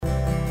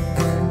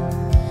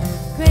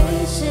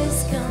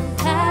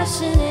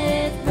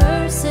compassionate,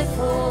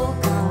 merciful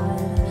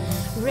God,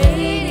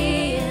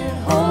 radiant,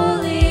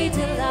 holy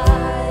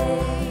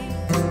delight,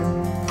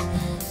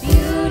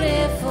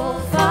 beautiful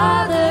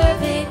Father,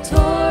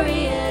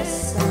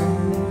 victorious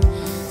Son,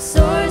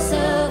 source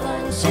of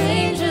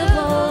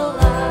unchangeable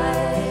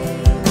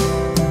light.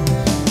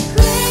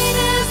 Great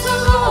is the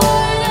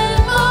Lord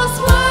and most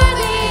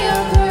worthy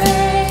of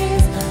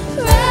praise,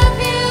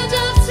 refuge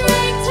of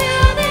strength to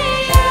the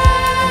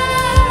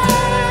end,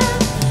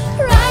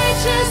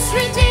 righteous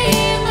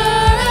Redeemer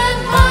and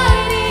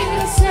mighty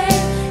to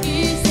save.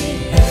 He's the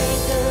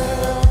anchor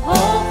of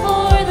hope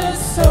for the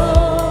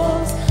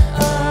souls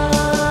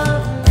of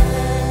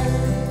men.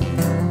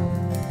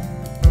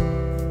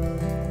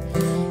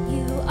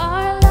 You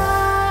are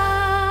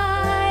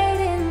light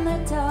in the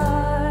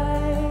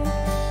dark.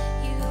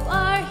 You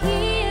are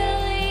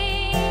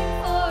healing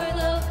for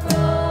the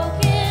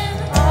broken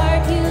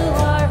heart. You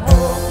are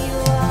hope. You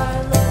are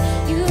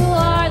love. You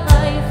are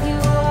life. You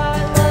are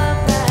love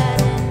that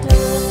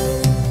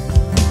endures.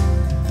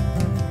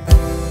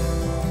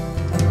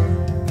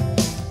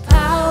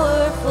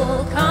 Powerful,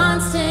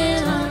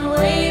 constant,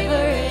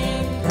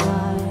 unwavering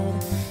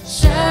God,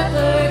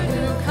 Shepherd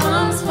who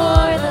comes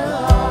for the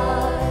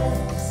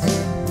lost,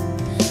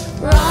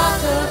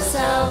 Rock of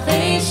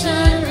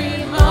salvation,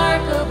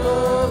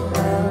 remarkable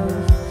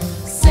love,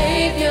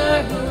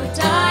 Savior who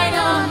died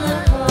on the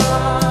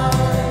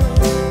cross.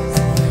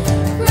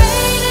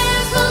 Great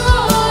is the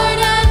Lord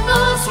and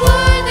most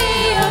worthy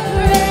of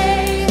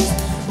praise,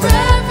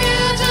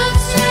 refuge of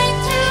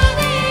strength to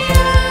the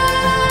end,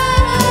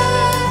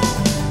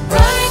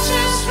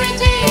 righteous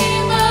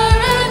Redeemer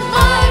and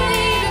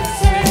mighty to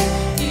save.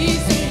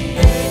 He's the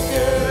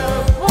anchor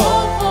of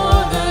hope for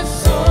the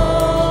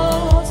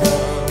souls.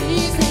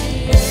 He's the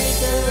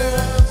anchor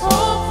of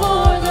hope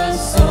for the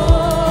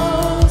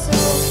souls.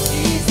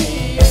 He's the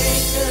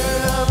anchor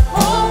of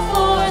hope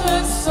for the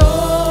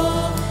soul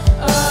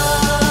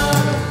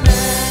of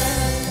man.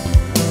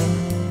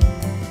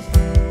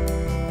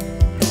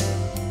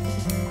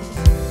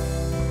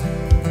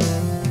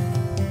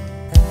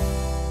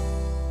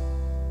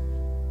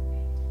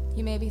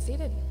 You may be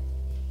seated.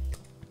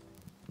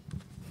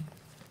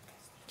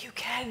 You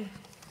can.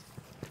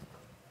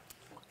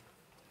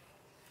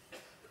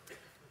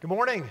 Good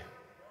morning.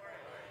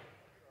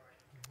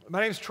 My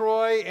name's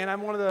Troy, and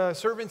I'm one of the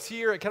servants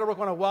here at Kettlebrook. I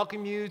want to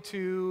welcome you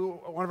to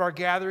one of our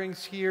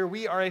gatherings here.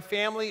 We are a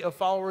family of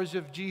followers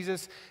of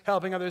Jesus,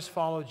 helping others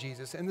follow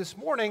Jesus. And this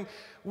morning,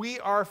 we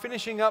are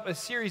finishing up a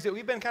series that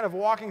we've been kind of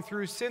walking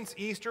through since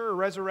Easter or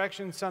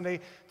Resurrection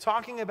Sunday,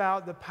 talking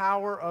about the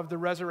power of the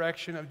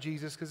resurrection of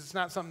Jesus, because it's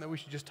not something that we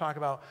should just talk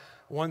about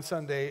one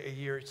Sunday a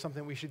year. It's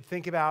something we should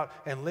think about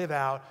and live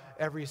out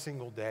every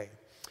single day.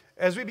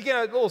 As we begin,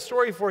 a little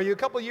story for you. A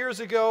couple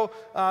years ago,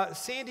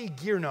 Sandy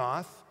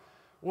Giernauth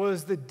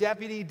was the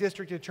deputy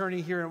district attorney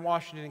here in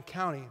Washington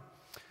County.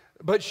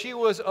 But she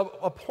was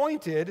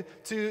appointed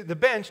to the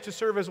bench to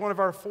serve as one of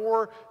our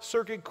 4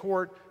 circuit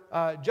court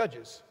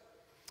judges.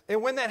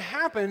 And when that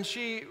happened,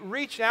 she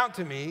reached out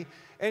to me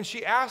and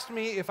she asked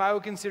me if I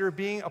would consider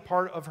being a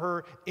part of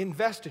her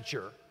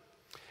investiture.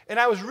 And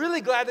I was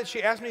really glad that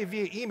she asked me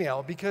via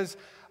email, because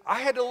I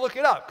had to look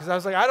it up, because I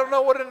was like, I don't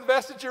know what an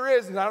investiture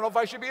is, and I don't know if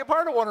I should be a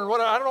part of one, or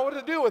I don't know what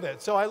to do with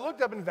it. So I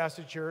looked up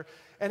investiture,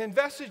 and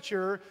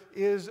investiture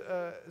is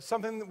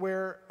something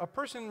where a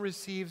person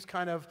receives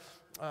kind of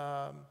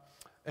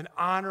an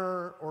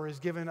honor or is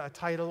given a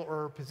title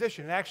or a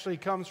position. It actually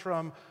comes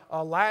from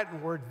a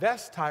Latin word,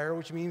 vestire,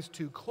 which means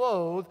to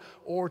clothe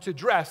or to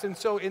dress. And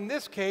so in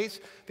this case,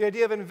 the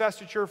idea of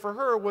investiture for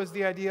her was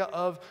the idea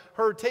of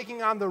her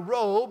taking on the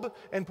robe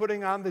and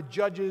putting on the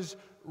judge's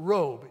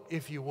robe,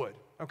 if you would.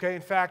 Okay,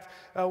 in fact,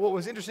 what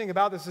was interesting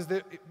about this is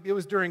that it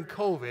was during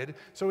COVID,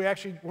 so we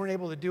actually weren't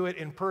able to do it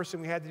in person.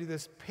 We had to do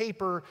this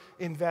paper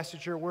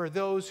investiture where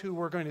those who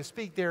were going to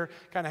speak there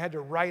kind of had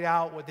to write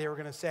out what they were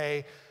going to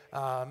say,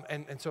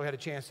 and so I had a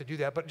chance to do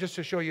that. But just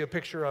to show you a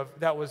picture of,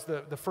 that was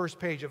the first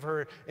page of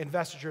her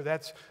investiture,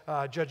 that's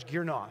Judge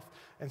Giernauth.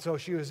 And so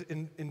she was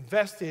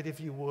invested, if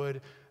you would,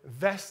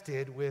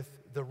 vested with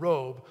the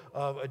robe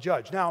of a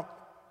judge. Now,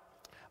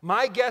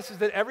 my guess is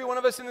that every one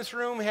of us in this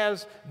room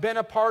has been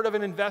a part of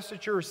an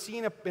investiture or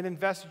seen an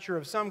investiture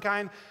of some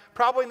kind.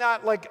 Probably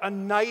not like a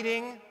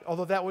knighting,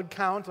 although that would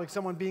count, like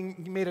someone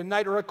being made a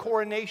knight, or a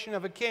coronation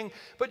of a king.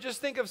 But just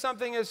think of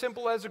something as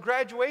simple as a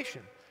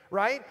graduation,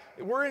 right?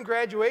 We're in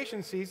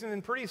graduation season,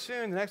 and pretty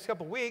soon, the next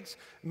couple weeks,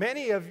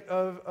 many of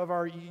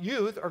our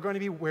youth are going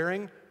to be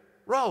wearing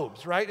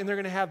robes, right? And they're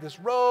going to have this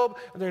robe,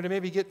 and they're going to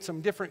maybe get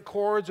some different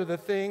cords, or the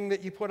thing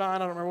that you put on. I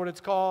don't remember what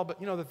it's called,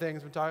 but you know the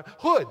things we're talking.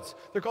 Hoods.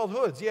 They're called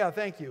hoods. Yeah,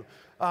 thank you.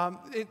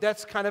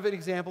 That's kind of an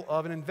example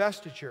of an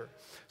investiture.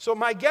 So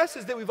my guess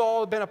is that we've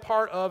all been a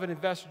part of an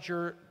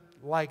investiture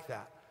like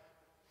that.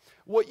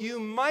 What you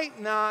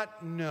might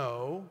not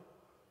know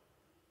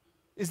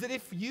is that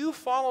if you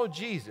follow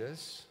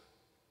Jesus,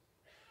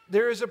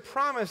 there is a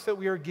promise that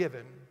we are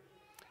given,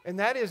 and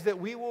that is that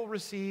we will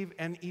receive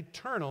an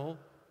eternal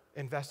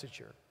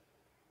investiture.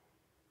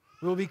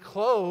 We will be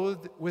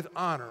clothed with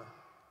honor.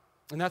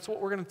 And that's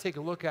what we're going to take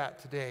a look at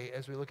today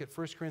as we look at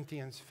 1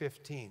 Corinthians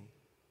 15.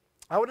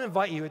 I would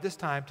invite you at this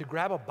time to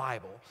grab a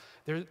Bible.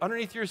 There's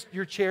underneath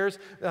your chairs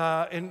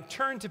and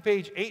turn to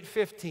page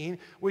 815,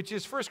 which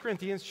is 1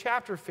 Corinthians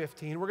chapter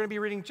 15. We're going to be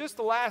reading just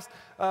the last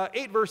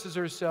 8 verses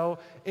or so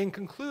and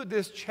conclude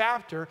this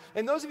chapter.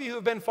 And those of you who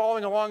have been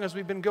following along as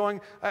we've been going,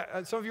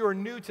 some of you are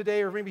new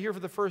today or maybe here for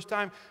the first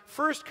time.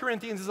 1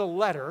 Corinthians is a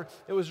letter.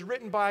 It was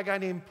written by a guy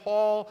named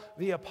Paul,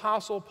 the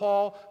Apostle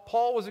Paul.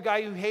 Paul was a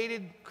guy who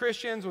hated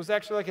Christians, was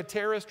actually like a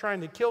terrorist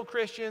trying to kill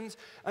Christians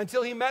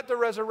until he met the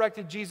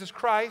resurrected Jesus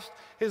Christ.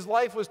 His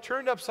life was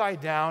turned upside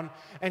down,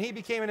 and he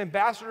became an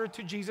ambassador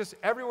to Jesus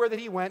everywhere that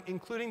he went,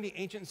 including the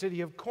ancient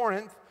city of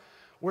Corinth,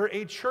 where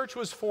a church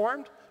was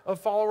formed of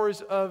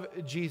followers of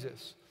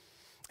Jesus.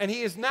 And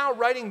he is now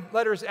writing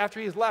letters after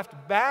he has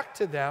left back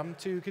to them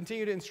to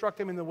continue to instruct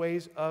them in the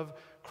ways of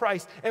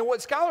Christ. And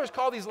what scholars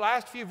call these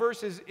last few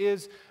verses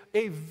is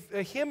a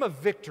hymn of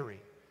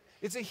victory.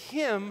 It's a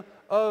hymn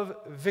of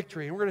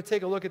victory. And we're going to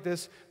take a look at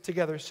this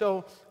together.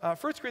 So 1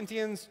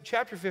 Corinthians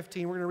chapter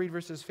 15, we're going to read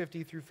verses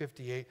 50 through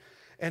 58.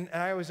 And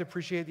I always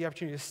appreciate the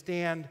opportunity to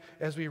stand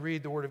as we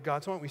read the Word of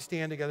God. So why don't we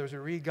stand together as we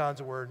read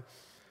God's Word.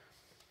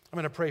 I'm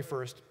going to pray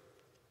first.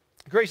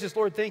 Gracious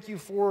Lord, thank you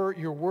for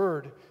your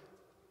Word.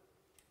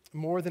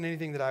 More than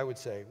anything that I would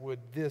say, would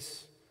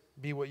this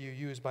be what you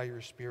use by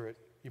your Spirit?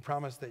 You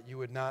promised that you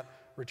would not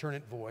return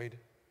it void.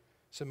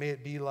 So may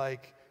it be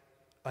like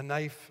a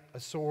knife, a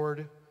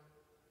sword,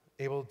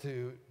 able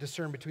to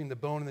discern between the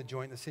bone and the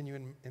joint, the sinew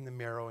and the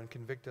marrow, and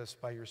convict us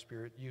by your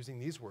Spirit using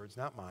these words,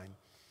 not mine.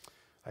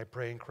 I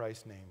pray in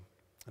Christ's name.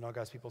 And all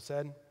God's people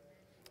said,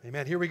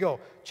 amen. Here we go.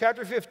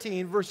 Chapter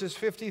 15, verses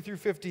 50 through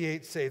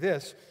 58 say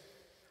this.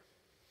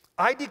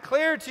 I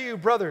declare to you,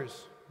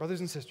 brothers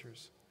and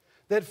sisters,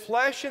 that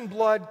flesh and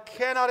blood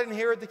cannot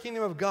inherit the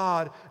kingdom of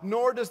God,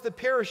 nor does the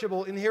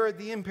perishable inherit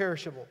the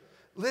imperishable.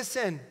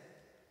 Listen,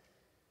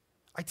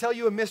 I tell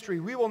you a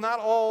mystery. We will not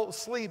all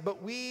sleep,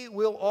 but we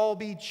will all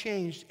be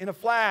changed in a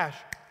flash,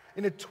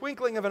 in a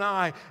twinkling of an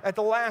eye, at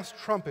the last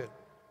trumpet.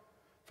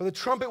 For the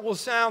trumpet will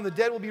sound, the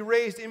dead will be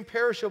raised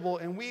imperishable,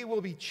 and we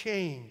will be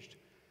changed.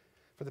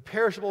 For the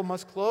perishable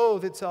must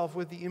clothe itself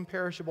with the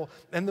imperishable,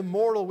 and the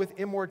mortal with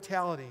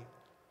immortality.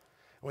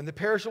 When the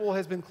perishable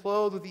has been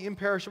clothed with the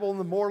imperishable and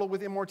the mortal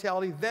with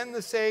immortality, then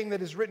the saying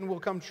that is written will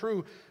come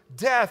true.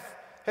 Death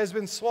has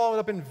been swallowed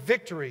up in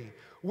victory.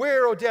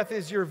 Where, O death,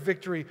 is your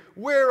victory?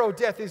 Where, O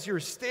death, is your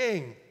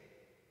sting?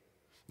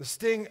 The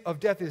sting of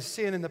death is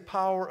sin, and the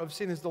power of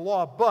sin is the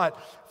law. But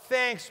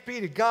thanks be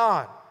to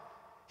God.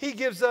 He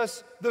gives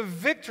us the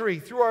victory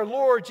through our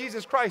Lord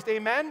Jesus Christ.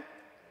 Amen?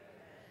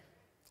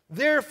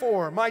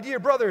 Therefore, my dear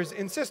brothers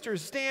and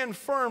sisters, stand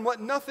firm. Let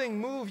nothing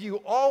move you.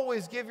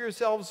 Always give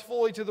yourselves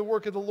fully to the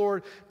work of the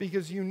Lord,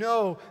 because you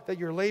know that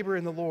your labor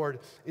in the Lord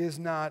is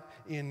not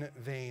in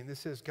vain.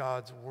 This is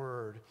God's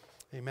word.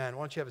 Amen.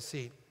 Why don't you have a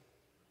seat?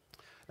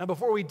 Now,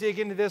 before we dig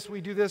into this,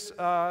 we do this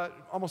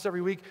almost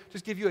every week.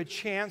 Just give you a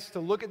chance to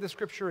look at the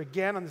scripture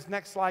again. On this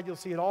next slide, you'll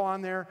see it all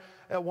on there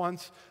at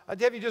once.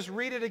 Have you just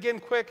read it again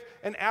quick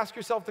and ask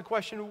yourself the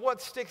question,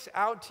 what sticks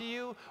out to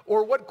you?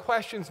 Or what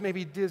questions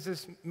maybe does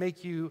this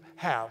make you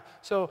have?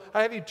 So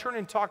I have you turn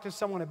and talk to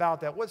someone about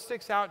that. What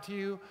sticks out to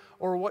you?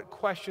 Or what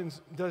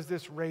questions does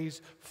this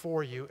raise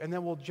for you? And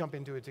then we'll jump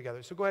into it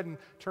together. So go ahead and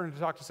turn and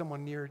talk to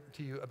someone near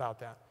to you about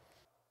that.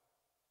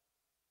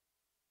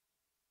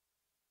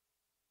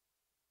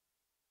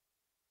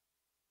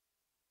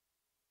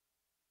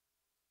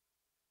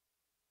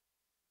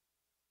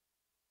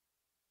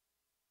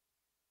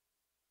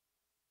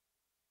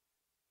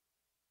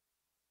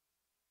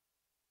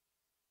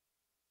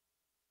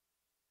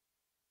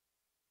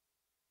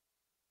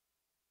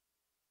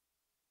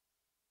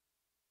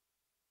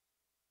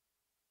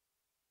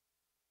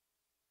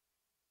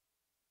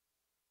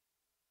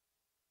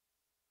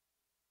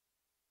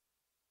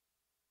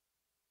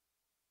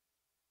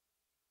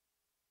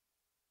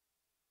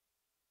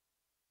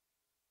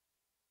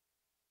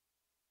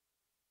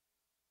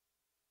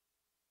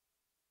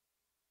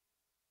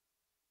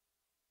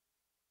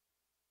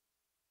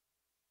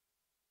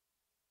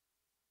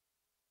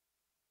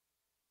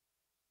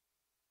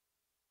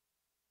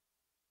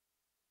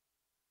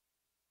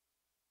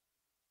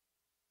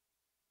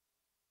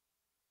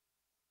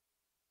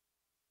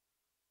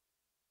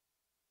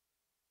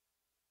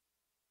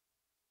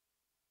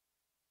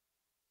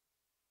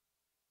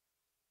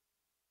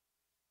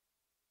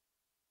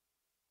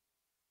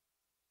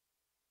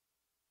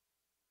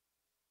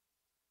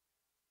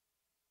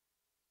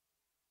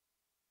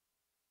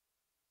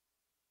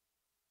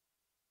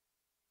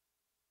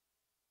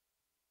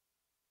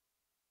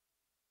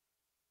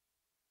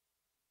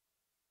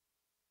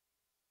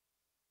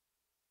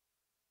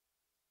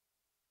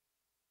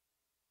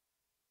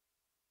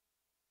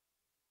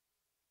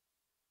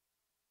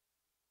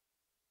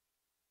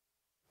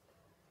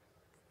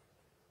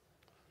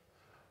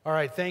 All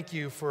right, thank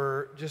you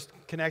for just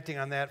connecting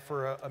on that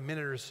for a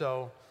minute or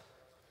so.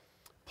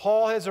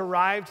 Paul has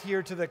arrived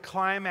here to the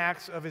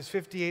climax of his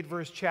 58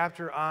 verse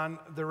chapter on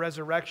the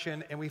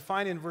resurrection, and we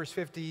find in verse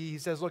 50, he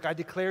says, look, I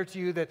declare to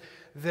you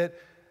that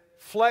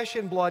flesh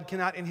and blood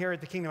cannot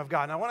inherit the kingdom of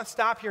God. And I want to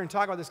stop here and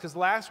talk about this because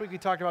last week we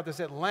talked about this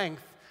at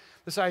length,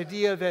 this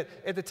idea that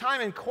at the time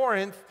in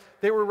Corinth,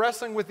 they were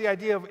wrestling with the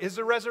idea of, is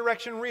the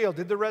resurrection real?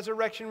 Did the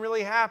resurrection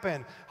really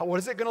happen? What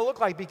is it going to look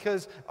like?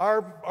 Because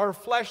our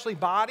fleshly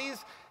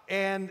bodies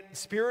and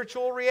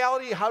spiritual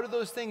reality, how do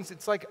those things,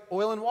 it's like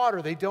oil and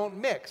water, they don't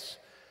mix.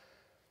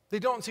 They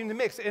don't seem to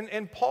mix.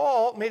 And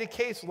Paul made a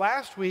case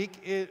last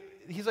week.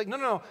 He's like,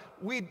 no,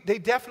 they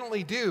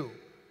definitely do.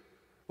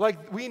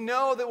 Like, we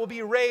know that we'll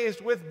be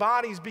raised with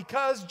bodies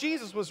because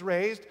Jesus was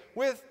raised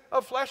with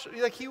a flesh.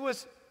 Like, he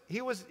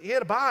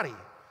had a body.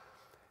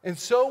 And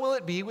so will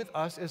it be with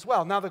us as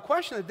well. Now, the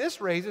question that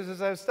this raises,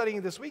 as I was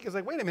studying this week, is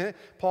like, wait a minute,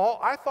 Paul,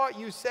 I thought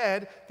you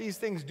said these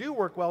things do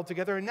work well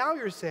together, and now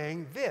you're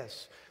saying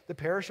this: the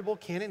perishable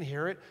can't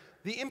inherit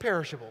the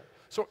imperishable.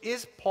 So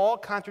is Paul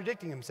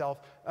contradicting himself?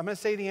 I'm going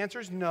to say the answer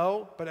is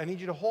no, but I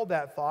need you to hold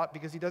that thought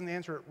because he doesn't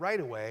answer it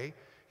right away.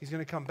 He's going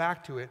to come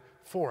back to it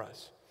for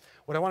us.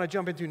 What I want to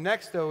jump into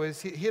next, though,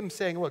 is him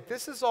saying, look,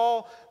 this is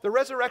all, the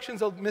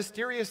resurrection's a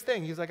mysterious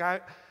thing. He's like,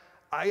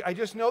 I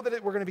just know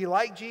that we're going to be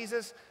like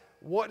Jesus.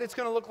 What it's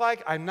going to look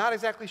like, I'm not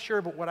exactly sure,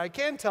 but what I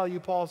can tell you,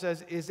 Paul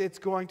says, is it's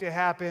going to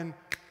happen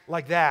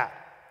like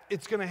that.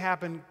 It's going to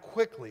happen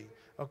quickly,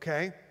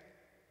 okay?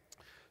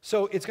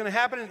 So it's going to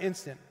happen in an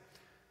instant.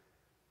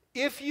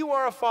 If you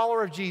are a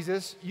follower of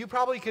Jesus, you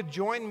probably could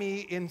join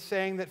me in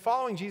saying that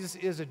following Jesus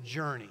is a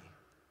journey.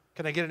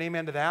 Can I get an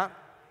amen to that?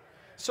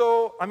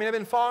 So, I've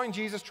been following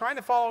Jesus, trying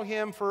to follow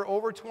him for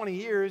over 20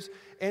 years,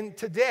 and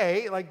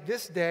today, like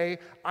this day,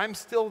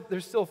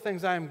 there's still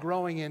things I am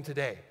growing in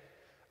today.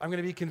 I'm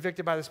going to be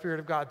convicted by the Spirit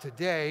of God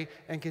today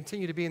and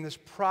continue to be in this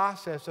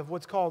process of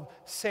what's called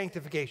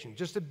sanctification.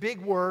 Just a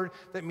big word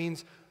that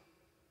means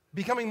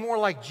becoming more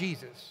like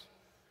Jesus.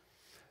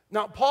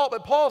 Now,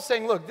 Paul's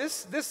saying, look,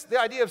 the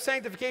idea of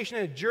sanctification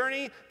and a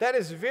journey, that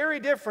is very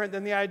different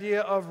than the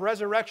idea of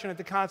resurrection at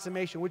the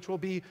consummation, which will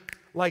be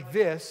like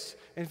this.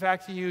 In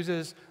fact, he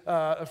uses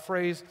a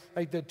phrase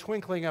like the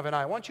twinkling of an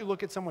eye. Why don't you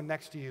look at someone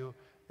next to you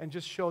and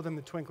just show them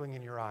the twinkling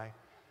in your eye?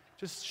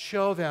 Just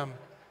show them.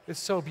 It's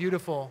so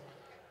beautiful.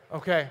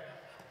 Okay.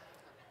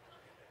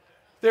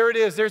 There it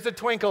is. There's the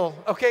twinkle.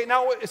 Okay,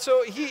 now,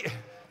 so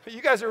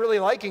you guys are really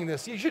liking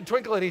this. You should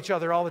twinkle at each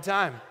other all the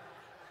time.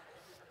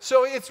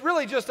 So it's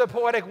really just a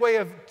poetic way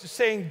of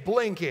saying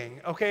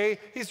blinking, okay?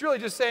 He's really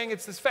just saying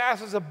it's as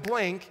fast as a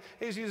blink.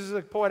 He uses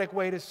a poetic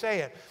way to say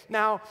it.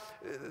 Now,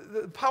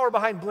 the power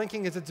behind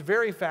blinking is it's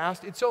very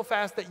fast. It's so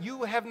fast that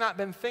you have not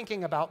been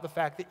thinking about the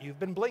fact that you've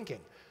been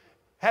blinking.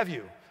 Have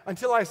you?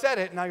 Until I said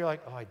it, now you're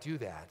like, oh, I do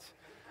that.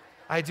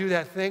 I do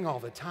that thing all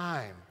the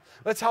time.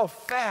 That's how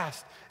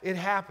fast it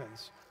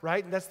happens,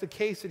 right? And that's the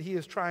case that he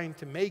is trying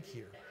to make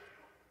here.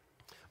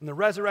 When the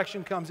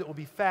resurrection comes, it will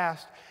be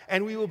fast,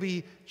 and we will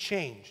be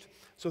changed.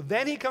 So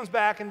then he comes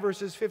back in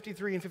verses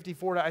 53 and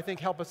 54 to, I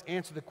think, help us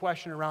answer the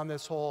question around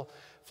this whole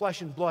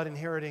flesh and blood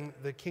inheriting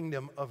the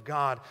kingdom of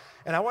God.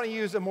 And I want to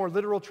use a more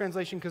literal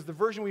translation because the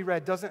version we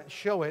read doesn't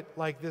show it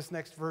like this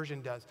next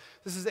version does.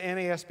 This is the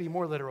NASB,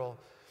 more literal.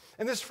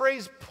 And this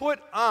phrase, put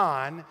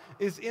on,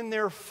 is in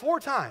there 4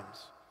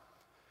 times.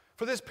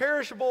 For this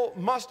perishable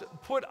must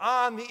put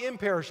on the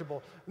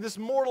imperishable. This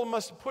mortal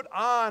must put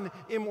on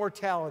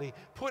immortality.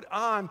 Put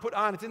on, put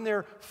on. It's in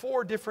there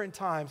 4 different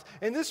times.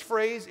 And this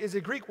phrase is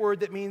a Greek word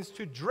that means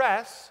to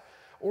dress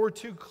or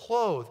to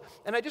clothe.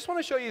 And I just want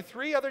to show you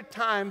 3 other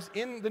times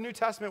in the New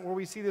Testament where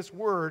we see this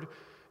word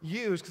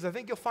used, because I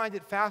think you'll find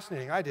it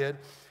fascinating. I did.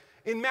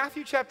 In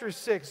Matthew chapter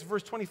 6,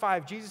 verse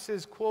 25, Jesus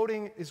is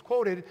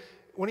quoted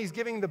when he's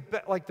giving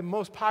the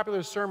most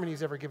popular sermon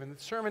he's ever given, the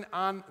Sermon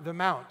on the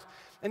Mount.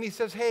 And he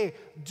says, hey,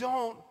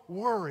 don't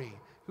worry.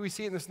 We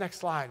see it in this next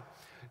slide.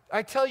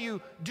 I tell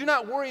you, do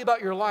not worry about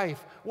your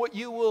life, what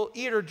you will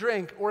eat or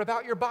drink, or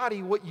about your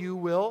body, what you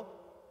will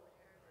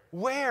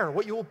wear,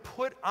 what you will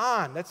put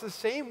on. That's the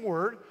same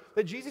word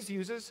that Jesus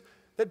uses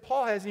that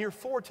Paul has in here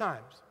 4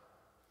 times.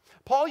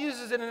 Paul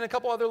uses it in a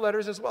couple other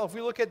letters as well. If we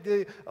look at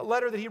the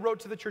letter that he wrote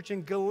to the church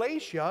in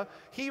Galatia,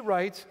 he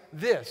writes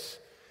this.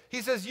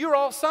 He says, you're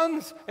all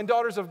sons and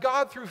daughters of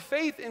God through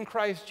faith in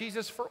Christ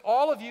Jesus. For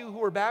all of you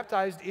who are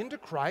baptized into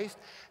Christ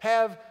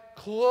have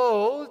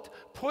clothed,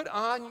 put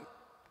on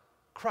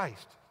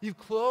Christ. You've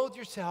clothed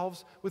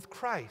yourselves with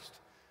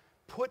Christ.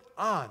 Put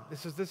on.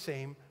 This is the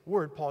same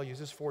word Paul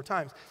uses 4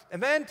 times.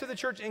 And then to the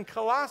church in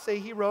Colossae,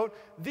 he wrote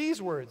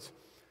these words.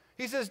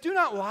 He says, do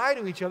not lie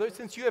to each other,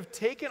 since you have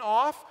taken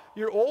off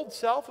your old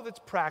self with its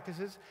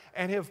practices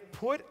and have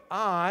put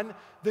on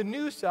the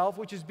new self,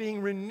 which is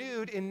being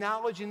renewed in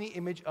knowledge in the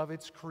image of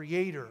its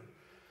creator.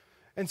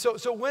 And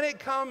so when it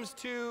comes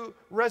to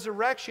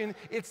resurrection,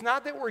 it's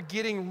not that we're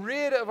getting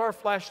rid of our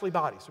fleshly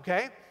bodies,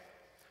 okay?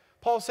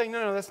 Paul's saying,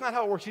 no, that's not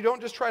how it works. You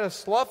don't just try to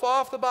slough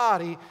off the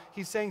body.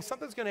 He's saying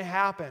something's going to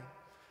happen.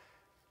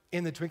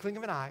 In the twinkling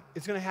of an eye,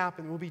 it's going to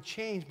happen. We'll be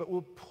changed, but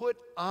we'll put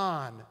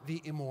on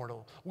the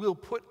immortal. We'll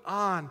put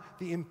on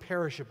the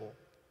imperishable.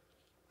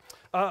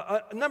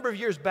 A number of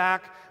years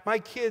back, my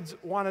kids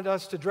wanted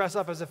us to dress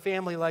up as a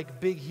family like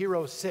Big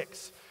Hero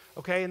 6.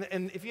 Okay,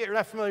 and if you're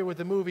not familiar with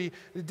the movie,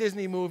 the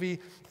Disney movie,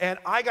 and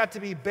I got to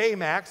be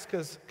Baymax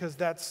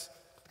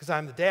because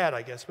I'm the dad,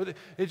 I guess, but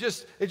it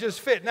just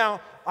fit.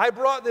 Now, I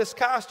brought this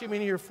costume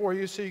in here for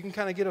you so you can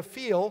kind of get a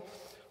feel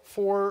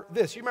for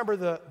this. You remember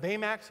the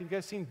Baymax? Have you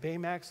guys seen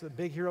Baymax, the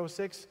Big Hero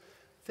 6?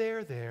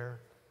 There.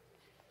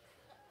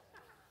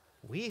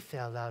 We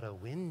fell out a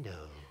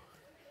window.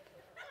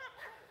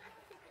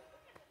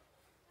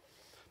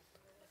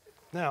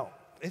 Now,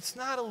 it's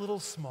not a little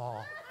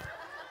small.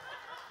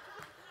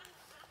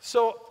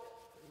 So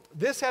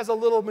this has a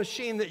little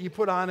machine that you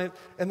put on it,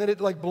 and then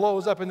it like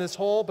blows up in this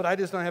hole, but I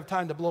just don't have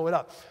time to blow it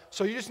up.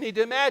 So you just need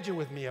to imagine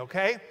with me,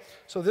 okay?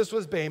 So this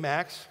was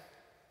Baymax.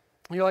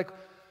 And you're like,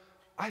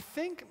 I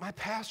think my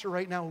pastor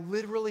right now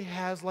literally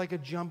has like a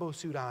jumbo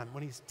suit on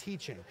when he's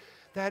teaching.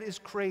 That is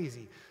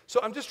crazy. So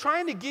I'm just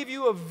trying to give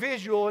you a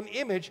visual, an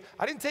image.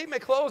 I didn't take my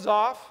clothes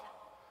off.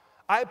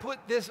 I put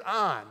this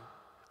on.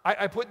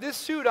 I put this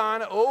suit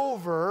on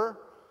over.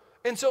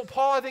 And so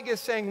Paul, I think, is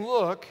saying,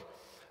 look,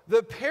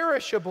 the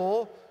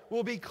perishable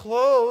will be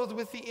clothed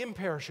with the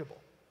imperishable.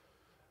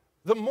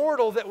 The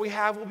mortal that we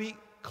have will be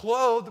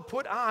clothed,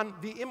 put on,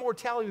 the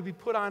immortality will be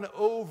put on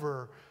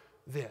over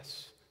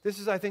this. This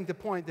is, I think, the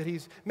point that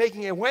he's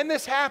making. And when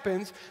this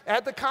happens,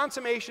 at the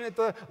consummation, at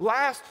the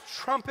last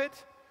trumpet,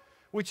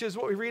 which is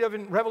what we read of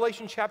in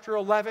Revelation chapter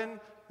 11,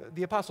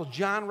 the Apostle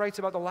John writes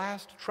about the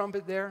last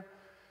trumpet there.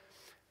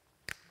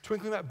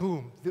 Twinkling light,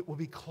 boom, that will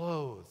be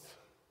clothed,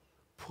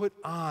 put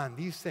on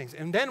these things.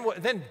 And then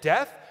what? Then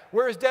death,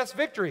 where is death's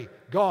victory?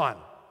 Gone.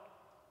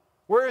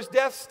 Where is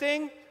death's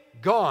sting?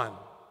 Gone.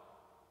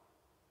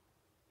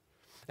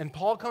 And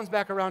Paul comes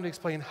back around to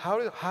explain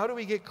how do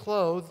we get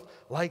clothed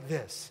like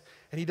this?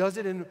 And he does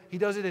it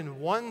in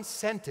one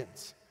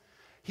sentence.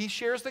 He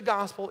shares the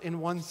gospel in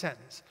one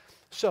sentence.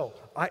 So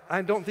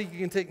I don't think you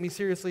can take me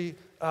seriously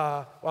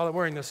while I'm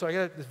wearing this. So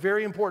it's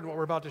very important what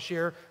we're about to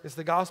share. It's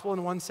the gospel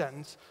in one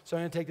sentence. So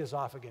I'm going to take this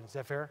off again. Is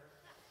that fair?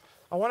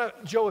 I want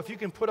to, Joe, if you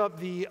can put up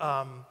the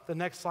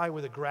next slide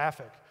with a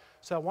graphic.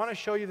 So I want to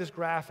show you this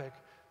graphic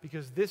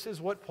because this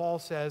is what Paul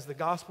says, the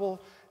gospel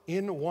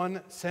in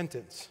one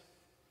sentence.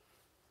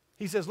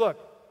 He says, look,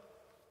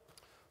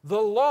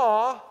 the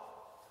law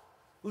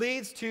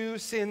leads to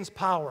sin's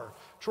power.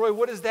 Troy,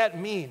 what does that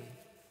mean?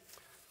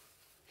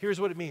 Here's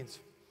what it means.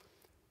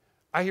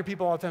 I hear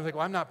people all the time like,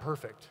 well, I'm not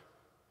perfect.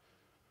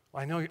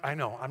 Well, I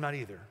know, I'm not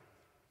either.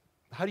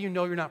 How do you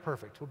know you're not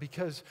perfect? Well,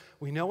 because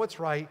we know what's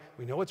right,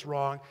 we know what's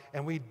wrong,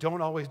 and we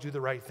don't always do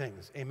the right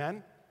things.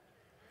 Amen?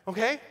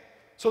 Okay?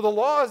 So the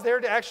law is there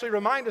to actually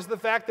remind us of the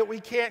fact that we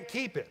can't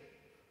keep it.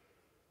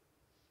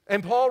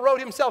 And Paul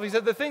wrote himself, he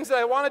said, the things that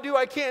I want to do,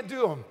 I can't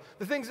do them.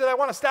 The things that I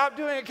want to stop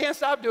doing, I can't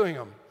stop doing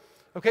them.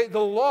 Okay? The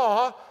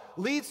law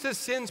leads to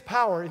sin's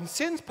power, and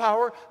sin's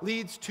power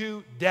leads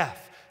to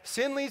death.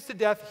 Sin leads to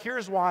death.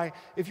 Here's why.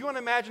 If you want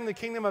to imagine the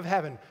kingdom of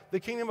heaven, the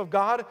kingdom of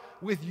God,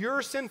 with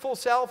your sinful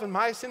self and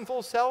my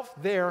sinful self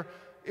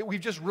we've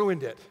just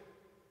ruined it.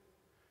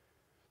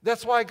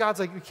 That's why God's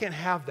like, you can't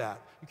have that.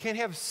 You can't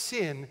have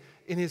sin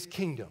in his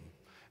kingdom.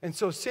 And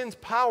so sin's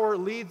power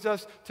leads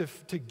us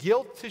to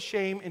guilt, to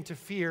shame, and to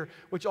fear,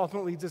 which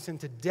ultimately leads us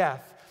into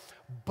death.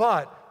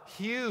 But,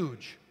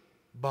 huge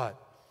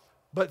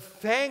but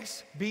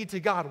thanks be to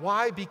God.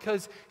 Why?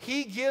 Because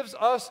he gives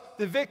us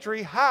the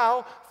victory.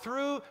 How?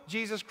 Through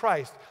Jesus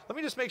Christ. Let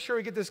me just make sure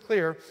we get this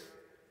clear.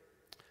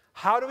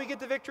 How do we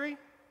get the victory?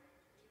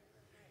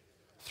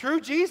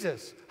 Through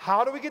Jesus.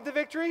 How do we get the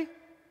victory?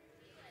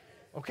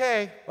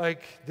 Okay,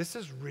 this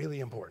is really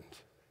important.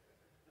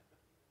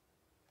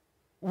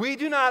 We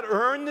do not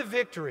earn the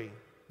victory.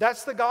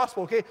 That's the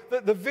gospel, okay?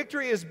 The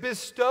victory is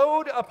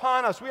bestowed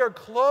upon us. We are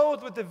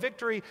clothed with the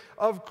victory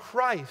of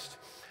Christ.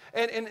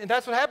 And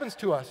that's what happens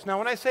to us. Now,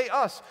 when I say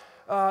us,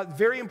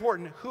 very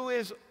important, who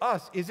is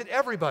us? Is it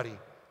everybody?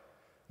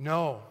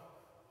 No,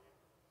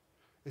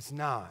 it's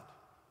not.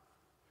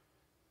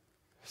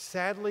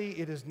 Sadly,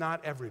 it is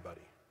not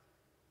everybody.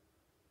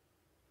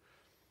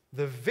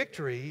 The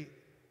victory,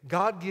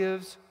 God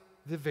gives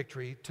the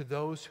victory to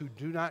those who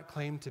do not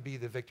claim to be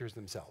the victors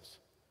themselves.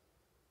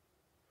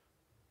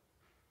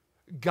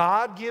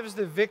 God gives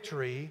the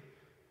victory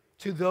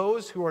to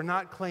those who are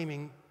not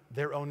claiming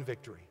their own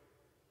victory.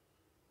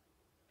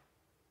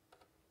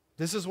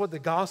 This is what the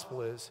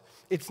gospel is.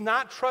 It's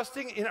not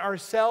trusting in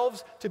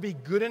ourselves to be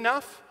good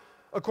enough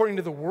according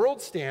to the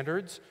world's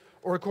standards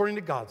or according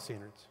to God's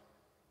standards.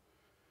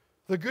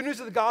 The good news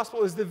of the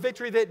gospel is the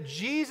victory that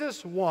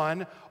Jesus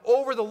won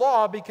over the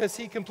law because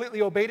he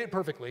completely obeyed it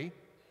perfectly.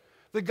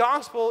 The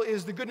gospel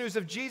is the good news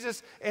of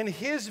Jesus and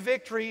his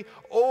victory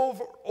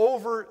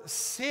over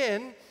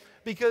sin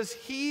because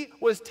he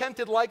was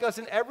tempted like us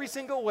in every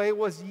single way,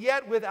 was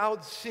yet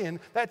without sin.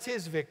 That's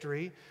his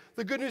victory.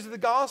 The good news of the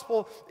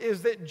gospel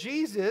is that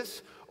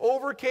Jesus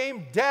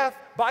overcame death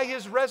by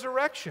his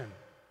resurrection.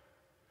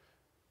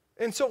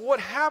 And so what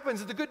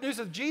happens, the good news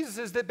of Jesus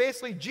is that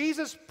basically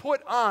Jesus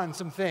put on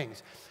some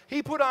things.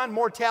 He put on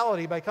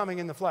mortality by coming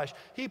in the flesh.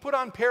 He put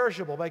on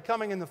perishable by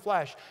coming in the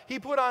flesh. He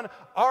put on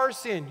our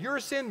sin, your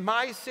sin,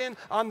 my sin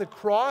on the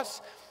cross,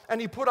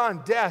 and he put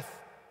on death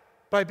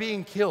by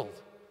being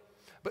killed.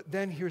 But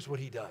then here's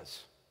what he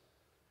does.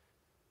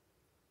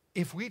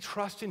 If we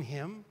trust in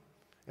him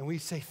and we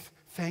say,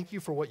 thank you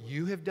for what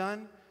you have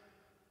done,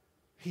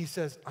 he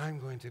says, I'm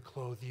going to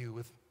clothe you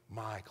with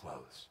my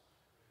clothes.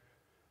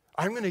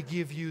 I'm going to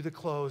give you the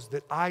clothes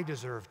that I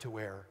deserve to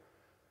wear.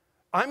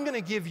 I'm going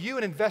to give you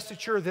an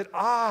investiture that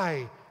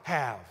I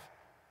have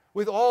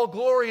with all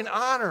glory and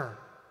honor.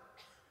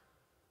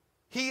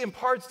 He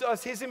imparts to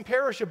us his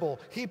imperishable.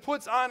 He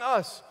puts on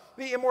us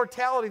the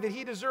immortality that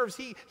he deserves.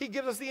 He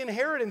gives us the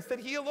inheritance that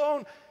he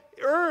alone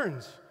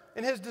earns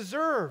and has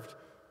deserved.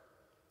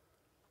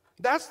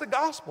 That's the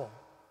gospel.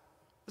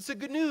 It's the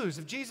good news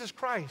of Jesus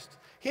Christ.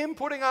 Him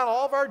putting on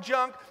all of our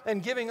junk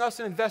and giving us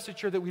an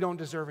investiture that we don't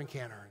deserve and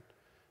can't earn.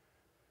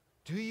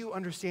 Do you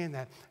understand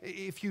that?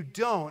 If you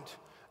don't,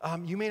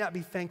 you may not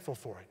be thankful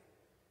for it.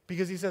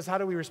 Because he says, how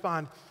do we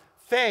respond?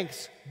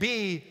 Thanks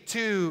be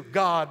to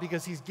God,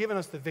 because he's given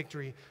us the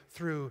victory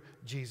through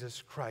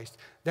Jesus Christ.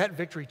 That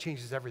victory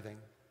changes everything.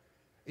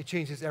 It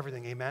changes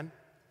everything, amen?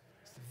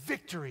 It's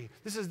victory.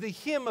 This is the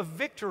hymn of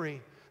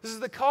victory. This is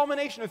the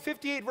culmination of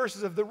 58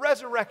 verses of the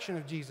resurrection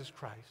of Jesus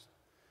Christ.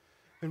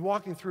 Been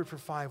walking through it for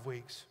 5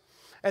 weeks.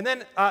 And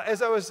then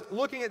as I was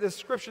looking at this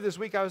scripture this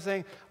week, I was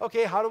saying,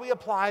 okay, how do we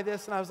apply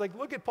this? And I was like,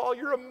 look at Paul,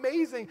 you're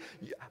amazing.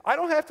 I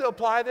don't have to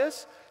apply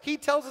this. He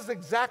tells us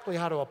exactly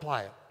how to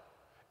apply it.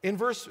 In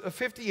verse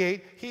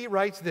 58, he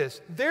writes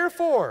this,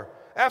 therefore,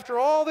 after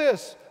all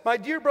this, my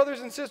dear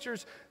brothers and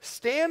sisters,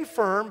 stand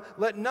firm,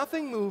 let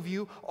nothing move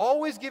you,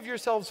 always give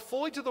yourselves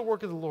fully to the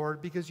work of the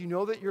Lord, because you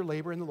know that your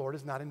labor in the Lord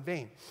is not in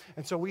vain.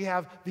 And so we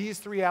have these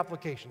 3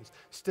 applications: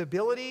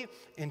 stability,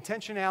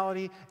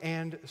 intentionality,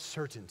 and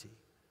certainty.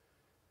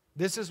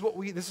 This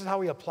is how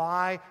we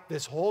apply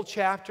this whole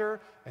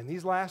chapter and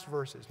these last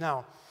verses.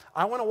 Now,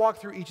 I want to walk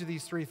through each of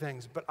these 3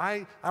 things, but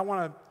I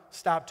want to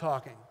stop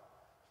talking.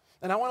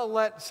 And I want to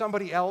let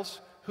somebody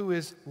else who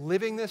is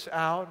living this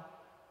out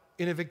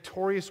in a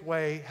victorious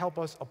way help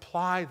us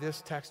apply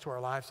this text to our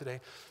lives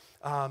today.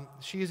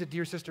 She is a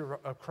dear sister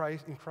of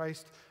Christ, in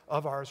Christ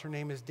of ours. Her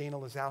name is Dana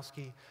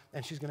Lazowski,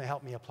 and she's going to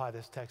help me apply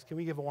this text. Can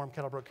we give a warm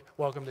Kettlebrook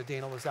welcome to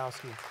Dana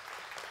Lazowski?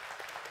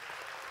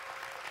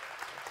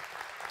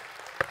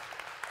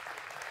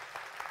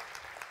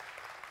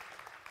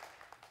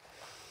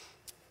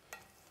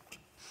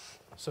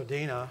 So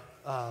Dana,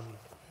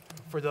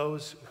 for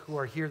those who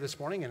are here this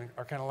morning and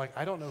are kind of like,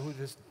 I don't know who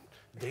this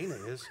Dana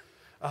is,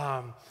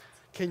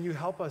 can you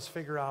help us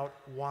figure out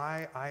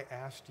why I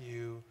asked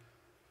you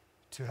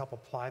to help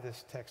apply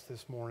this text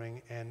this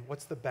morning, and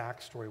what's the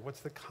backstory, what's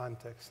the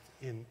context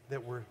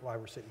why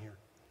we're sitting here?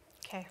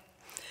 Okay.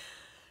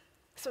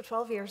 So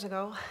 12 years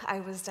ago, I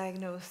was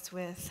diagnosed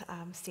with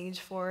stage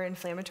 4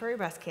 inflammatory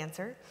breast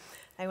cancer.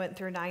 I went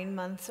through 9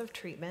 months of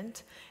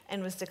treatment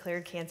and was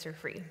declared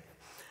cancer-free.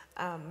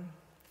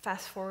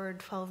 Fast forward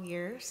 12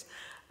 years,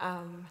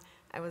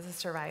 I was a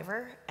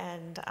survivor,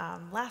 and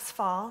last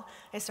fall,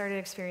 I started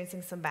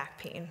experiencing some back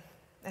pain.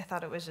 I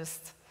thought it was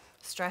just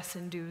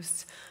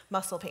stress-induced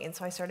muscle pain,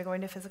 so I started going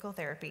to physical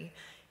therapy,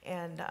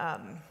 and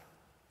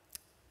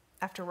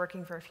after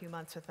working for a few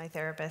months with my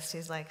therapist,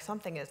 he's like,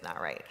 something is not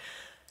right.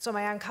 So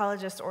my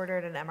oncologist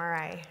ordered an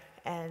MRI,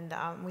 and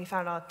we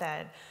found out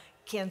that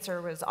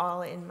cancer was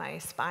all in my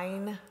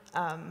spine.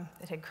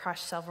 It had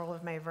crushed several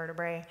of my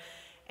vertebrae,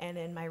 and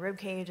in my rib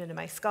cage and in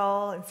my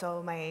skull, and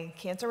so my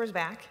cancer was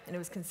back, and it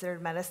was considered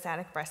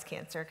metastatic breast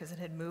cancer because it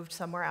had moved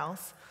somewhere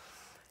else,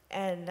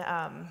 and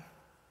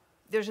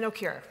there's no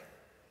cure.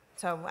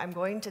 So I'm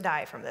going to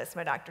die from this,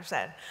 my doctor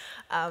said.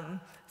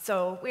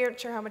 So we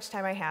aren't sure how much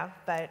time I have,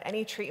 but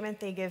any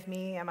treatment they give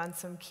me, I'm on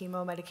some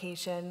chemo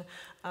medication,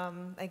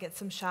 I get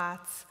some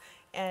shots,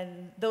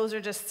 and those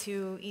are just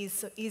to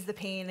ease the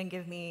pain and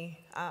give me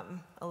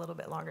a little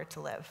bit longer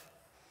to live.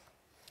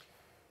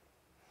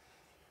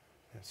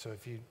 And so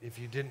if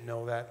you didn't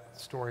know that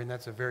story, and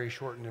that's a very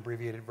short and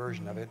abbreviated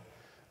version of it,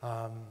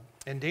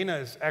 and Dana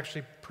is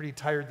actually pretty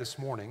tired this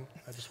morning.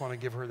 I just want to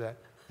give her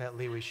that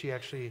leeway. She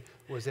actually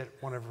was at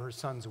one of her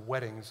son's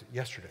weddings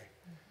yesterday.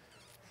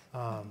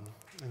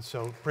 And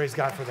so praise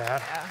God for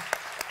that.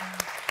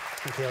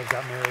 And Caleb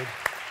got married.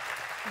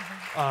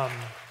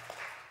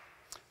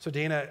 So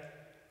Dana,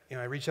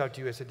 I reached out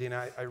to you. I said,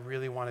 Dana, I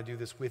really want to do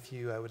this with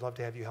you. I would love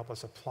to have you help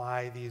us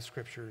apply these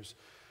scriptures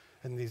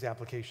and these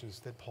applications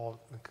that Paul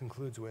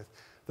concludes with.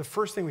 The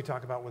first thing we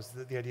talked about was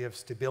the idea of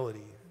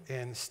stability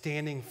and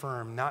standing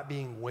firm, not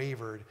being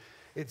wavered.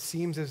 It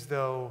seems as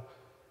though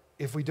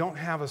if we don't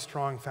have a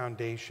strong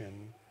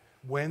foundation,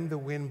 when the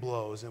wind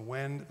blows and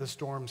when the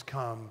storms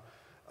come,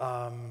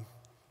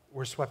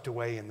 we're swept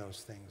away in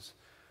those things.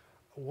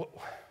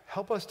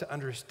 Help us to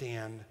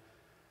understand,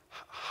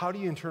 how do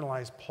you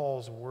internalize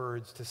Paul's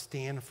words to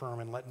stand firm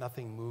and let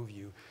nothing move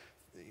you?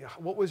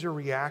 What was your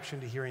reaction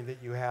to hearing that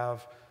you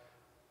have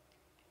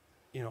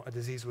a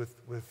disease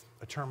with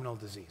a terminal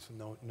disease,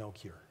 no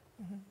cure?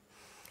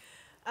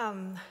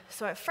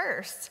 So at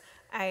first,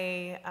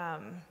 I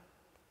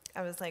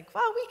was like,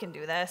 well, we can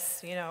do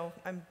this.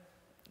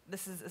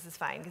 This is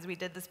fine because we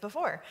did this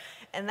before.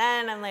 And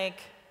then I'm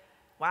like,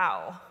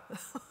 wow,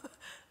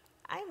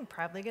 I'm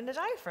probably going to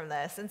die from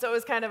this. And so it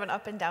was kind of an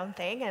up and down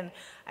thing. And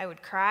I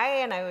would cry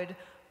and I would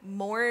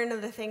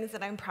mourn the things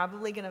that I'm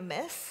probably going to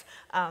miss.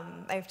 I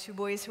have 2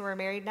 boys who are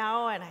married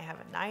now, and I have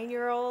a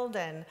 9-year-old.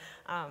 And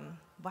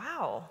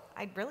wow,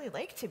 I'd really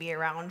like to be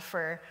around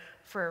for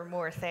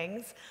more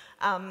things.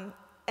 And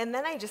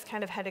then I just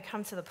kind of had to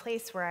come to the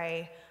place where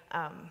I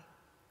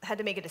had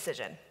to make a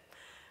decision.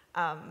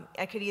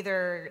 I could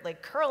either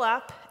curl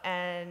up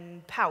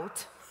and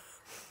pout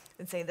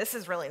and say, this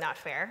is really not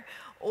fair,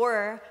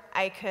 or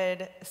I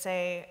could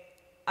say,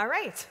 all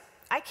right,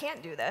 I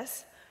can't do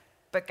this,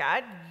 but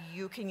God,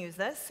 you can use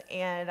this,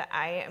 and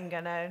I am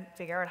gonna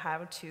figure out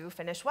how to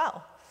finish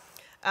well.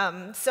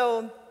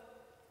 So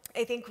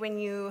I think when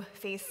you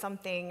face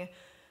something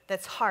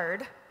that's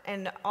hard,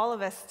 and all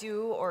of us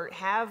do or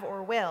have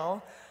or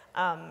will,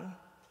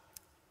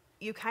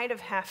 you kind of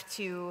have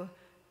to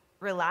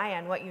rely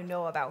on what you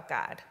know about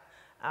God.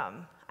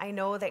 I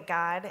know that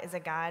God is a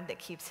God that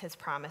keeps his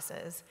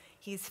promises.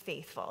 He's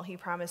faithful. He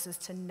promises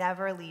to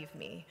never leave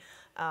me.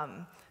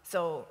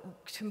 So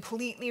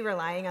completely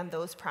relying on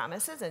those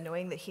promises and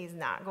knowing that he's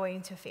not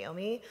going to fail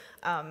me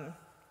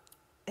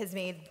has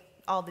made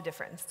all the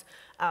difference.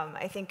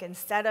 I think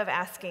instead of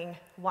asking,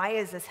 why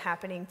is this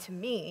happening to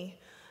me,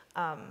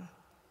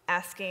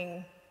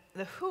 asking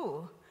the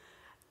who.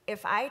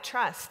 If I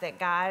trust that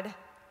God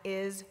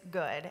is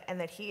good and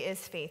that he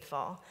is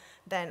faithful,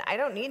 then I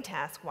don't need to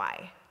ask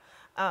why.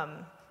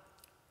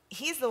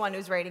 He's the one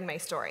who's writing my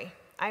story.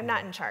 I'm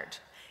not in charge.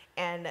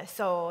 And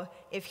so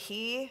if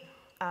he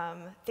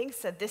thinks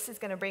that this is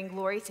going to bring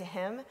glory to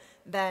him,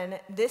 then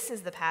this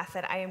is the path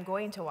that I am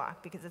going to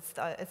walk, because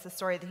it's the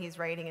story that he's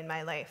writing in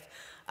my life.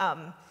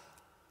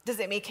 Does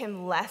it make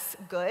him less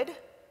good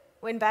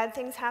when bad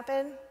things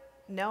happen?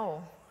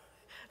 No,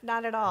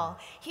 not at all.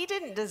 He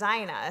didn't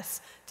design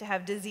us to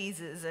have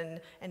diseases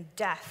and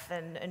death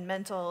and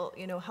mental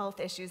health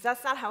issues.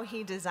 That's not how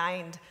he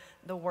designed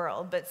the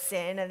world, but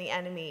sin and the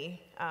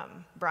enemy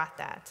brought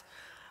that.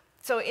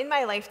 So in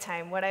my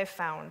lifetime, what I've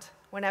found,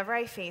 whenever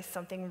I face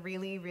something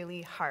really,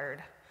 really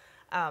hard,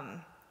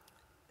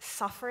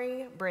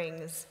 suffering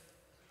brings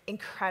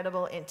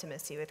incredible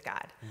intimacy with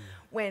God.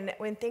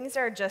 When things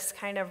are just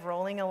kind of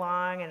rolling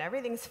along and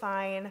everything's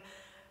fine,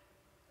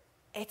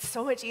 it's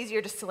so much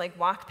easier just to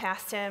walk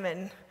past him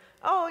and,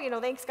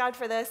 thanks God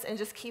for this, and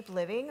just keep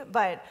living.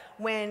 But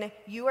when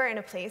you are in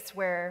a place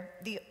where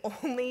the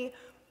only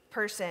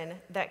person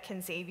that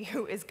can save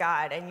you is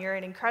God, and you're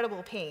in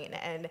incredible pain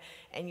and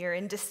you're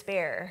in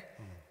despair,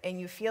 and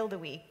you feel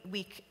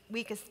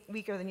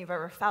weaker than you've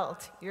ever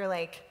felt, you're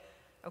like,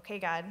 okay,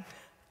 God,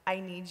 I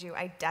need you.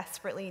 I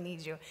desperately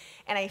need you.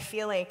 And I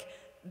feel like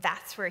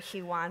that's where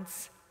he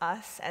wants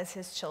us as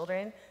his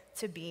children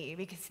to be,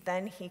 because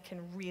then he can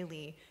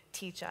really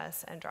teach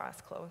us and draw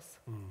us close.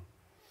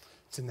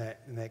 It's in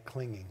that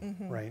clinging,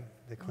 right?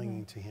 The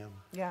clinging to him.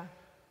 Yeah.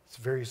 It's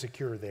very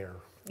secure there,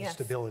 the Yes.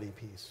 stability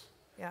piece.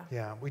 Yeah.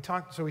 Yeah, we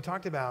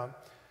talked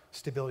about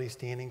stability,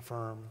 standing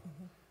firm.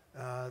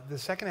 The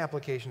second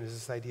application is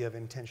this idea of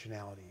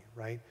intentionality,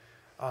 right?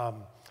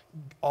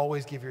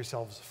 Always give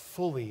yourselves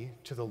fully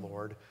to the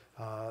Lord.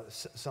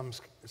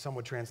 Some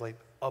would translate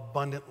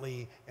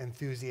abundantly,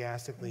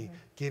 enthusiastically,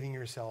 giving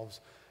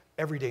yourselves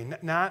every day.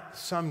 Not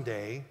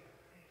someday,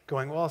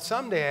 going, well,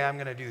 someday I'm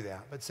going to do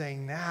that, but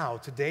saying now,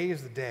 today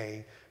is the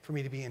day for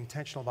me to be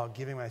intentional about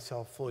giving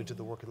myself fully to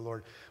the work of the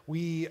Lord.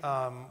 We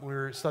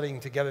were studying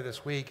together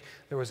this week.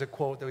 There was a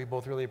quote that we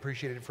both really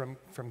appreciated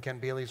from Ken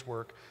Bailey's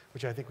work,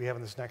 which I think we have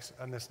on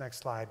this next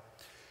slide.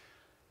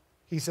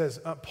 He says,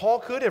 Paul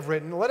could have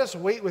written, let us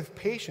wait with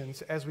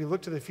patience as we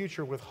look to the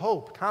future with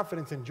hope,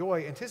 confidence, and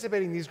joy,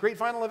 anticipating these great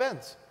final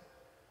events.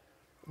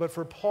 But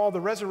for Paul,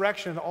 the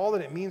resurrection and all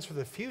that it means for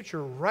the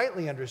future,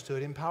 rightly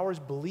understood, empowers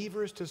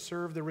believers to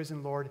serve the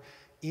risen Lord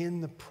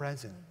in the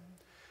present.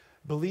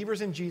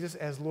 Believers in Jesus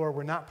as Lord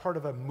were not part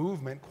of a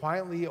movement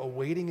quietly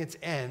awaiting its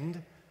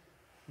end.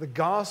 The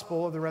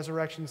gospel of the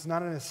resurrection is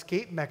not an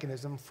escape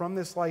mechanism from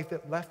this life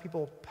that left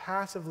people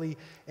passively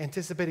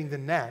anticipating the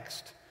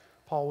next.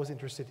 Paul was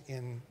interested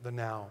in the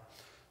now.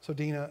 So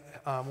Dina,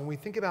 when we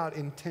think about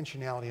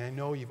intentionality, I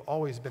know you've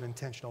always been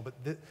intentional, but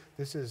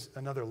this is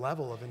another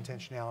level of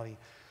intentionality.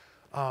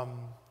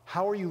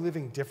 How are you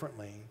living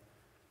differently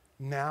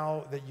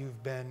now that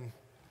you've been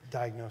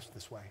diagnosed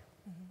this way?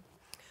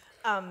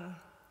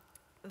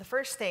 The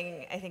first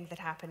thing I think that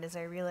happened is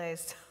I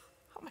realized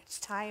how much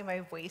time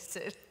I've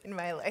wasted in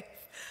my life,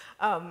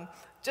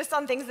 just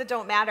on things that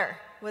don't matter,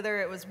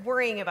 whether it was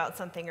worrying about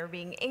something or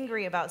being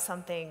angry about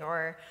something,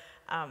 or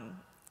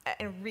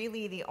and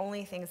really the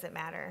only things that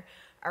matter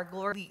are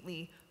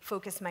completely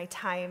focus my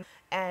time.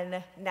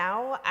 And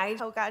now I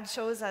know God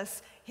shows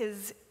us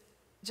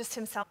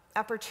himself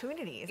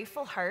opportunities, a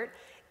full heart.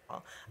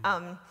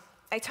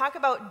 I talk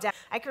about death.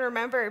 I can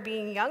remember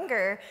being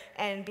younger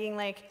and being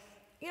like,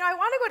 I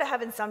want to go to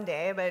heaven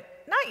someday, but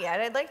not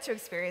yet. I'd like to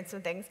experience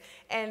some things.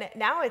 And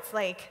now it's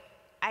like,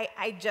 I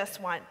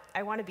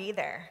want to be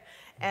there.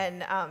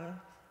 And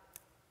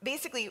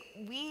basically,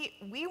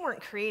 we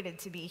weren't created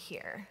to be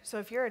here. So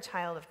if you're a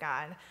child of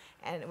God,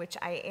 and which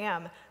I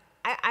am,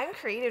 I'm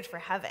created for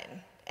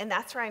heaven. And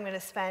that's where I'm going to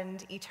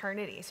spend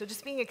eternity. So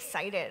just being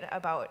excited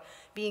about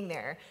being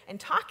there and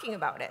talking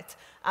about it.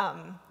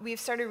 We've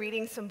started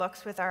reading some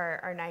books with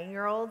our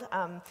 9-year-old.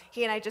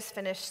 He and I just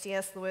finished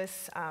C.S.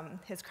 Lewis,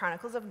 his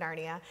Chronicles of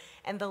Narnia.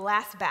 And The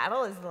Last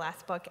Battle is the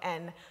last book.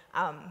 And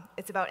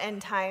it's about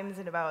end times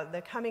and about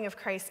the coming of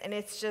Christ. And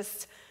it's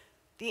just,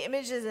 the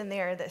images in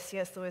there that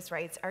C.S. Lewis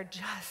writes are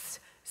just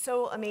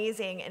so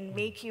amazing and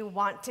make you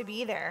want to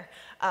be there.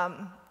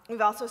 We've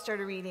also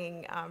started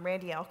reading,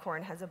 Randy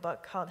Alcorn has a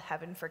book called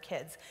Heaven for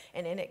Kids,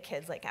 and in it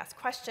kids ask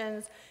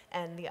questions,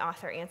 and the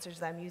author answers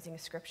them using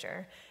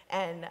scripture.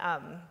 And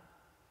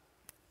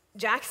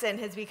Jackson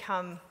has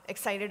become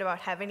excited about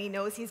heaven. He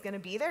knows he's going to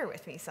be there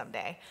with me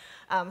someday.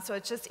 So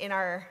it's just in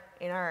our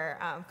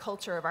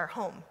culture of our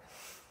home.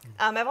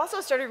 I've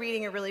also started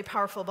reading a really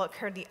powerful book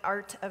called The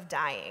Art of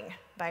Dying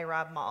by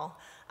Rob Mull.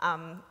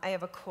 I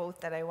have a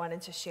quote that I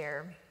wanted to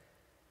share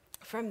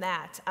from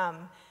that.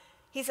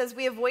 He says,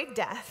 "We avoid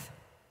death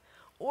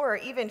or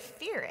even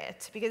fear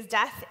it because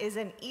death is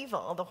an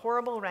evil, the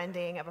horrible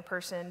rending of a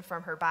person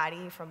from her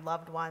body, from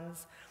loved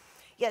ones.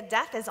 Yet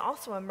death is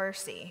also a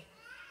mercy.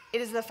 It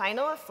is the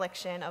final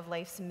affliction of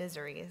life's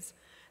miseries.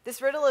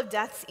 This riddle of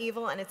death's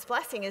evil and its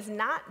blessing is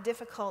not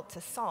difficult to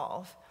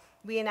solve.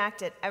 We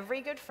enact it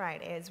every Good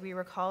Friday as we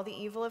recall the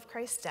evil of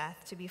Christ's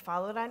death to be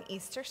followed on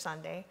Easter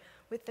Sunday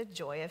with the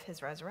joy of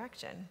his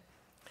resurrection.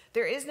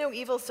 There is no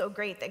evil so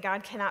great that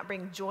God cannot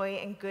bring joy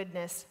and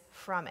goodness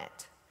from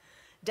it.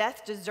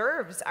 Death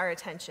deserves our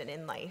attention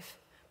in life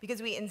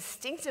because we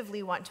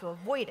instinctively want to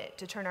avoid it,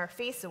 to turn our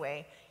face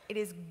away. It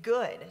is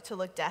good to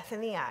look death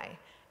in the eye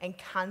and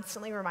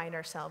constantly remind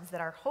ourselves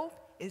that our hope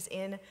is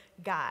in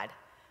God,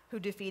 who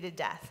defeated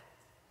death."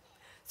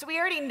 So we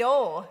already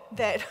know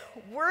that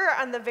we're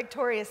on the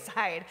victorious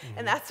side,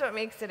 and that's what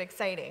makes it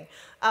exciting.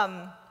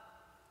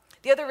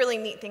 The other really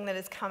neat thing that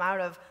has come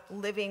out of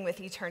living with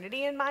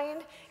eternity in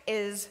mind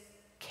is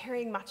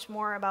caring much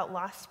more about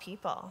lost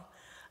people.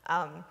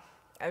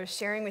 I was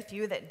sharing with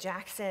you that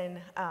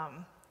Jackson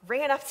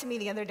ran up to me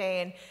the other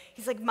day, and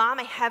he's like, "Mom,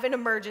 I have an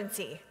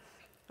emergency."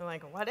 I'm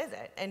like, "What is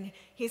it?" And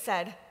he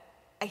said,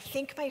 "I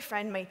think my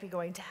friend might be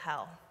going to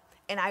hell,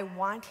 and I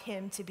want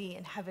him to be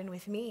in heaven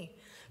with me.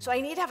 So I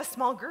need to have a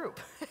small group,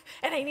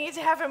 and I need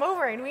to have him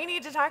over, and we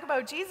need to talk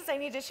about Jesus. I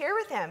need to share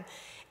with him."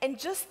 And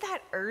just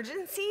that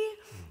urgency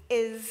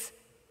is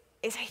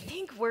I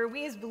think where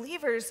we as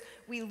believers,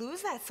 we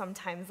lose that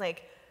sometimes.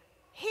 Like,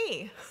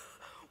 hey,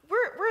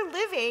 we're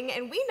living,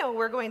 and we know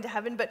we're going to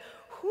heaven, but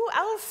who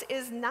else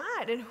is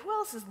not, and who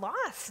else is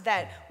lost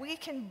that we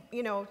can,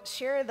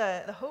 share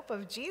the hope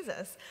of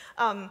Jesus?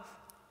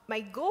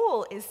 My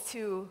goal is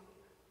to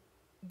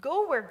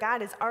go where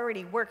God is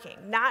already working,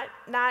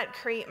 not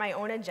create my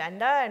own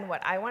agenda and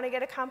what I want to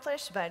get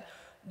accomplished, but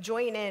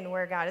join in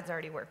where God is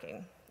already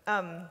working.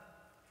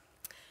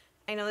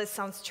 I know this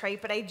sounds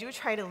trite, but I do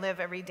try to live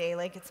every day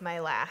like it's my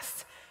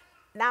last.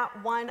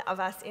 Not one of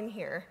us in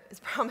here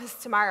is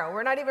promised tomorrow.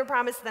 We're not even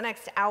promised the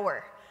next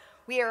hour.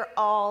 We are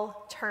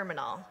all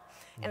terminal.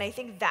 And I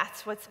think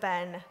that's what's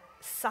been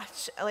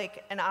such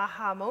an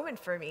aha moment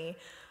for me.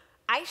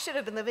 I should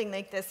have been living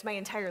like this my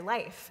entire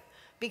life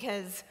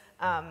because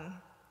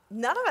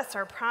none of us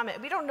are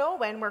promised. We don't know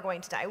when we're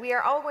going to die. We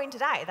are all going to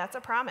die. That's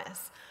a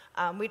promise.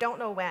 We don't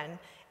know when.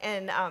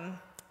 And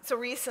so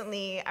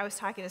recently, I was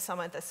talking to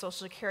someone at the Social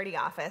Security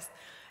office,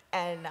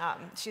 and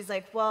she's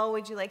like, "Well,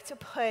 would you like to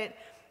put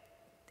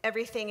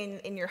everything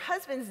in your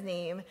husband's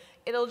name?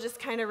 It'll just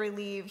kind of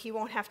relieve, he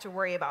won't have to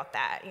worry about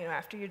that.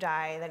 After you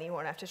die, then he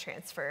won't have to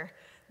transfer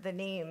the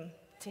name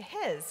to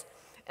his."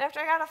 And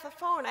after I got off the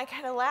phone, I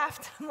kind of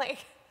laughed. I'm like,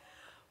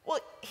 well,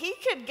 he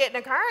could get in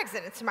a car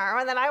accident tomorrow,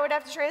 and then I would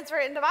have to transfer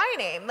it into my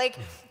name.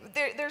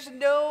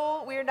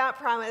 We're not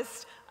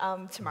promised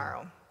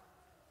tomorrow.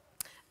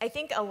 I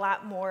think a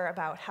lot more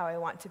about how I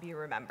want to be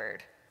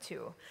remembered,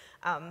 too.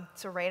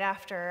 So right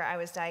after I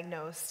was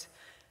diagnosed,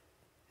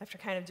 after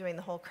kind of doing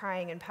the whole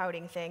crying and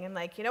pouting thing, I'm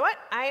like, you know what?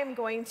 I am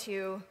going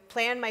to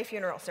plan my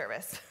funeral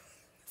service.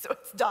 So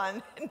it's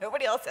done, and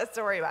nobody else has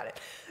to worry about it.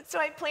 So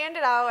I planned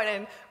it out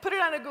and put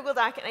it on a Google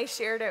Doc, and I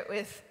shared it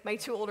with my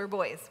 2 older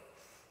boys.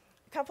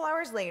 A couple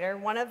hours later,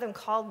 one of them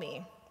called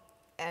me,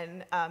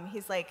 and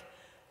he's like,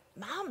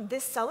 "Mom,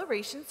 this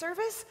celebration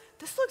service,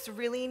 this looks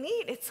really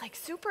neat. It's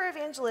super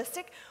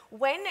evangelistic.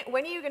 When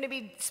are you going to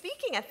be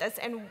speaking at this,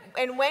 and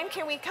when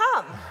can we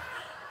come?"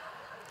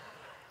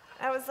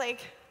 I was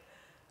like,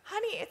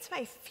 "Honey, it's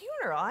my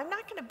funeral. I'm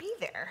not going to be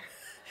there."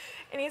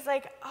 And he's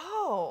like,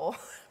 "Oh."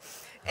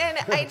 And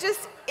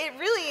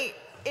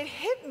it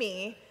hit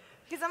me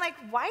because I'm like,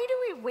 why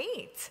do we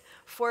wait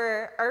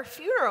for our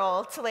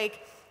funeral to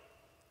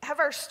have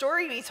our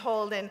story be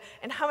told and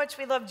how much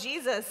we love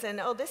Jesus and,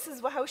 oh, this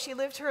is how she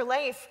lived her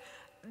life?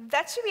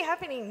 that should be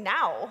happening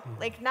now,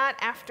 like not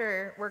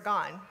after we're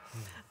gone.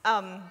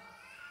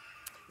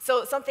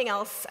 So something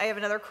else, I have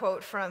another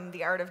quote from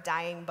the Art of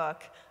Dying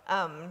book.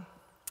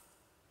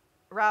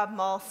 Rob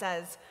Mull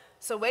says,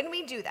 "So when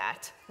we do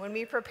that, when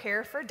we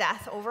prepare for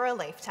death over a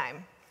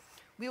lifetime,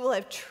 we will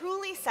have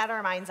truly set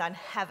our minds on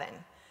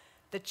heaven.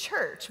 The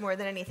church, more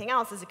than anything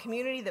else, is a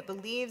community that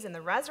believes in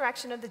the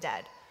resurrection of the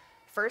dead.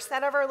 First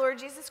that of our Lord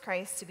Jesus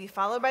Christ, to be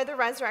followed by the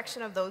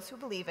resurrection of those who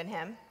believe in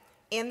him,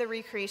 and the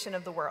recreation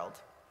of the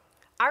world.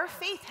 Our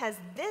faith has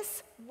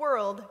this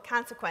world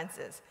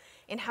consequences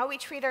in how we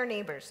treat our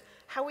neighbors,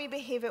 how we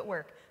behave at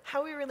work,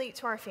 how we relate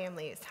to our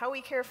families, how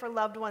we care for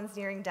loved ones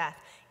nearing death.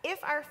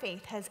 If our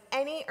faith has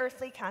any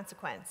earthly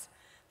consequence,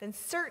 then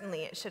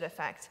certainly it should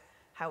affect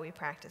how we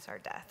practice our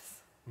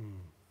deaths."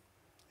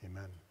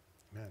 Amen.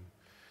 Amen.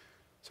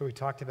 So we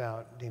talked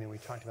about, Dina, we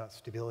talked about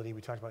stability,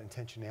 we talked about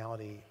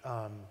intentionality.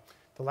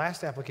 The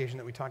last application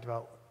that we talked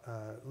about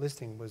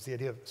listing was the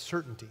idea of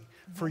certainty.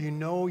 For you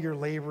know your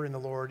labor in the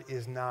Lord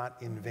is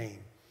not in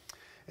vain.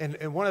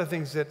 And one of the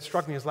things that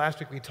struck me is last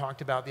week we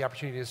talked about the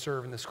opportunity to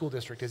serve in the school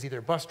district as either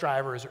bus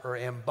drivers or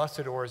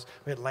ambassadors.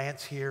 We had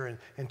Lance here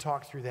and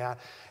talked through that.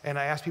 And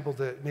I asked people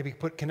to maybe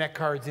put Connect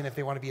cards in if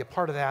they want to be a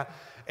part of that.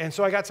 And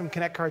so I got some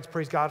Connect cards,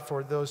 praise God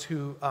for those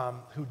who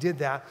did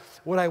that.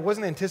 What I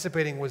wasn't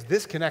anticipating was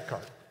this Connect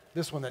card,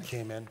 this one that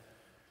came in.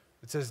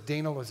 It says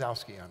Dana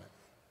Lazowski on it.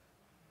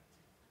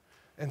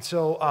 And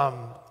so,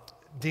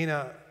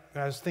 Dana,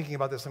 when I was thinking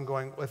about this, I'm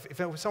going,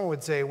 if someone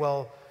would say,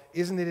 well,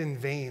 isn't it in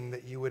vain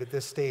that you would at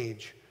this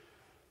stage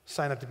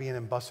sign up to be an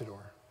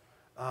ambassador?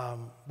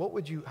 How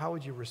would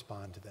you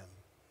respond to them?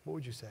 What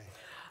would you say?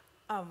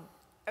 I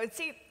would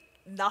say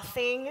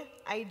nothing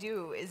I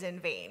do is in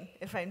vain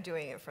if I'm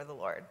doing it for the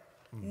Lord.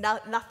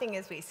 Nothing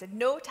is wasted.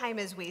 No time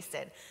is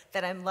wasted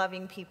that I'm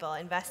loving people,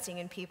 investing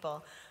in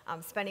people,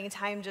 spending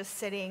time just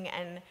sitting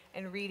and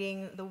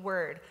reading the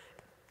Word,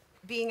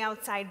 being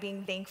outside,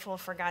 being thankful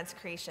for God's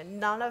creation.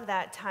 None of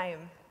that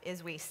time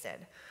is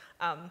wasted.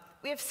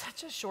 We have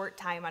such a short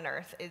time on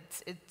earth.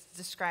 It's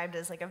described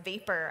as like a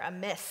vapor, a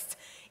mist.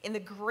 In the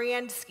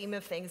grand scheme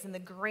of things, in the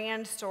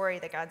grand story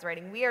that God's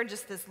writing, we are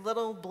just this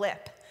little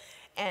blip.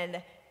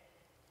 And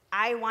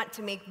I want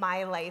to make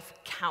my life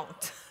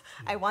count.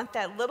 I want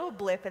that little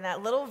blip and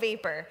that little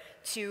vapor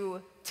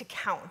to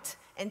count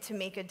and to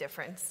make a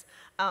difference.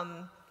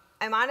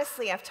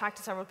 I've talked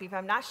to several people,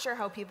 I'm not sure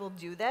how people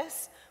do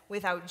this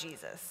without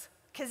Jesus,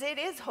 because it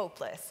is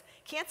hopeless.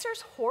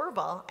 Cancer's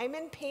horrible. I'm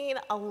in pain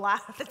a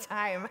lot of the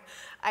time.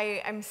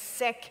 I'm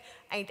sick.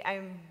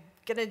 I'm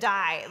gonna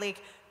die.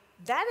 Like,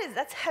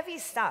 that's heavy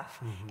stuff.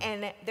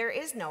 And there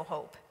is no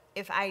hope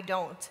if I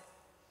don't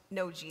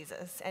know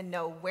Jesus and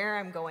know where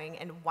I'm going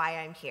and why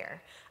I'm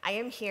here. I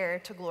am here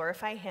to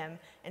glorify him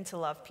and to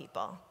love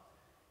people.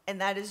 And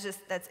that is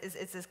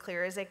it's as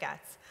clear as it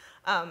gets.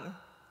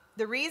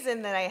 The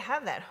reason that I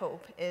have that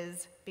hope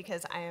is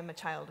because I am a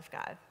child of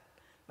God.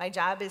 My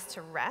job is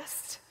to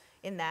rest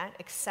in that,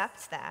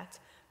 accept that,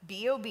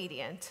 be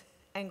obedient,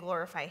 and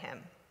glorify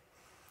him.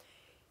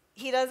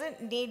 He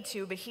doesn't need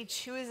to, but he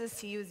chooses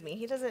to use me.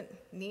 He doesn't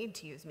need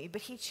to use me,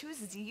 but he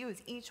chooses to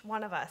use each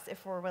one of us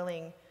if we're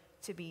willing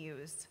to be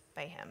used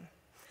by him.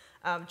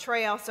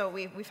 Troy also,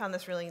 we found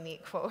this really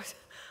neat quote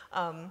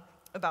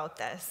about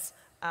this.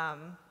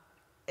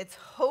 It's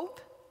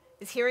hope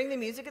is hearing the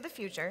music of the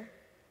future.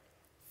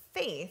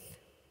 Faith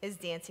is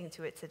dancing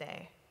to it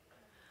today.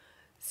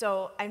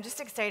 So I'm just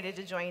excited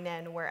to join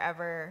in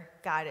wherever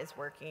God is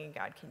working and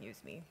God can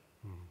use me.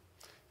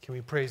 Can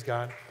we praise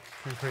God?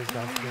 Can we praise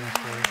God for Dana's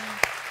story?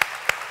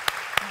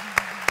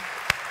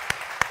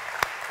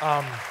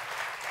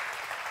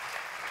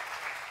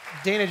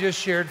 Dana just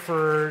shared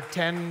for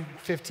 10,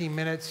 15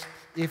 minutes.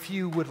 If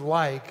you would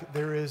like,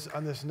 there is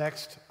on this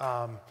next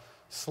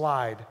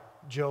slide,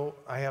 Joe,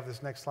 I have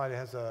this next slide. It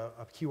has a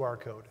QR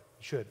code.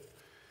 It should.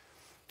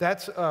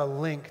 That's a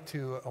link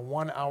to a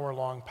 1 hour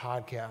long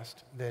podcast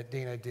that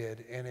Dana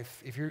did. And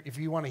if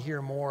you want to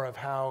hear more of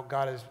how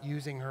God is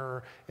using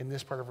her in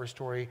this part of her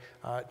story,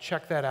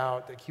 check that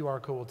out. The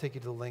QR code will take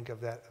you to the link of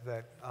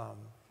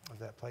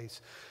that place.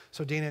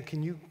 So Dana,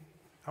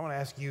 I want to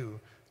ask you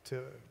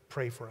to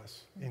pray for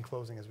us in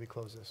closing as we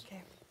close this.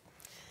 Okay.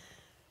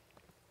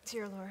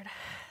 Dear Lord,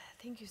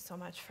 thank you so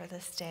much for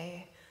this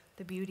day,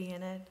 the beauty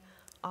in it,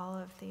 all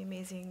of the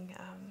amazing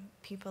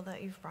people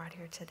that you've brought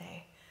here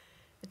today.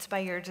 It's by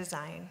your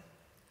design.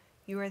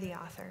 You are the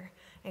author.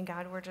 And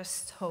God, we're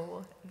just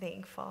so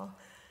thankful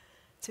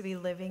to be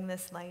living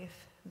this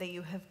life that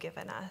you have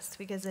given us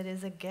because it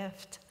is a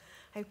gift.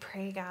 I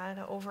pray,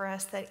 God, over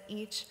us that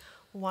each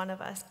one of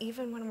us,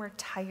 even when we're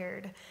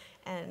tired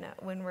and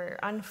when we're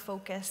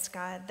unfocused,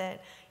 God,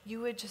 that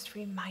you would just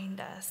remind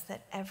us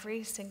that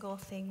every single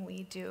thing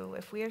we do,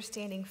 if we are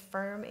standing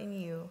firm in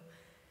you,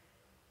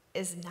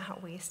 is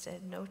not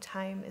wasted. No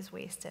time is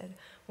wasted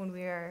when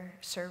we are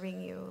serving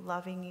you,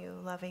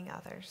 loving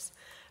others.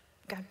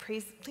 God,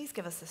 please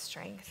give us the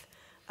strength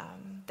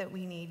that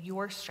we need,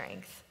 your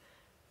strength,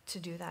 to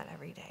do that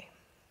every day.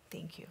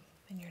 Thank you.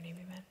 In your name,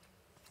 amen.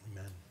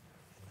 Amen.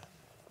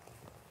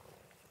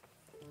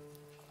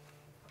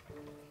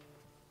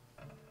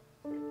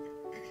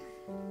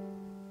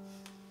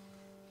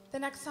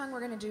 next song we're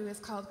going to do is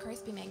called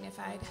Christ Be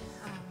Magnified.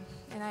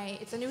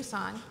 It's a new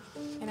song,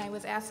 and I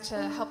was asked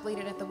to help lead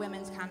it at the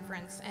women's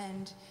conference.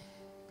 And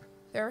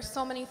there are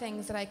so many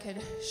things that I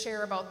could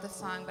share about this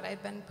song, but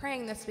I've been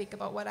praying this week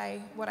about what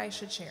I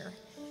should share.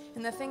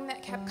 And the thing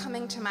that kept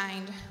coming to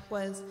mind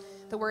was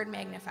the word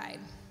magnified.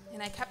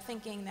 And I kept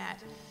thinking that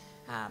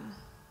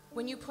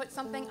when you put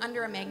something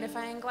under a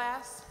magnifying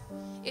glass,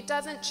 it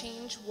doesn't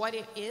change what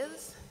it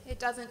is. It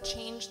doesn't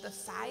change the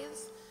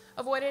size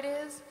of what it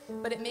is,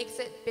 but it makes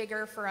it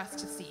bigger for us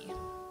to see.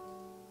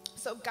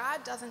 So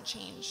God doesn't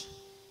change.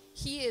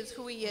 He is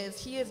who he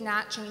is. He is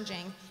not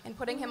changing. And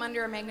putting him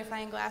under a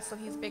magnifying glass so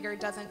he's bigger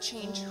doesn't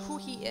change who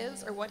he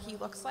is or what he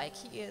looks like.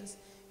 He is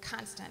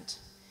constant.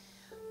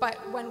 But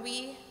when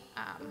we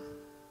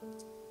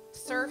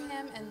serve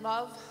him and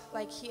love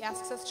like he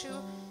asks us to,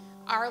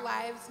 our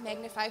lives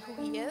magnify who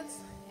he is,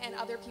 and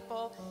other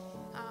people,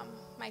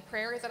 my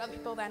prayer is that other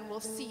people then will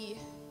see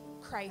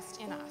Christ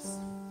in us.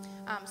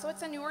 So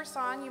it's a newer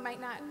song. You might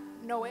not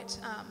know it,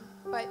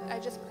 but I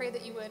just pray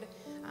that you would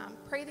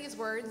pray these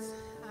words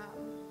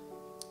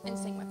and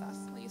sing with us.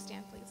 Will you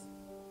stand, please?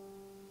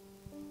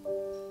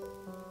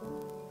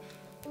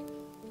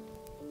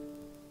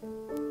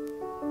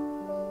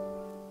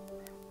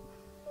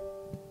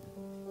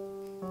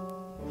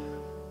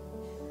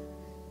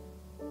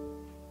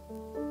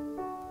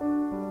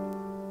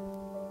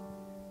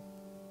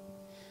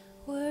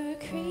 Were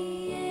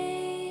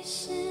creation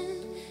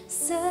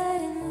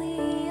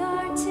suddenly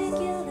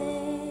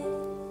articulate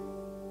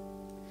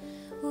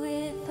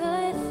with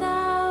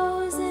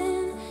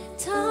 1,000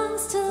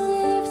 tongues to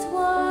lift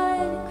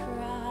one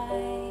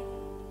cry,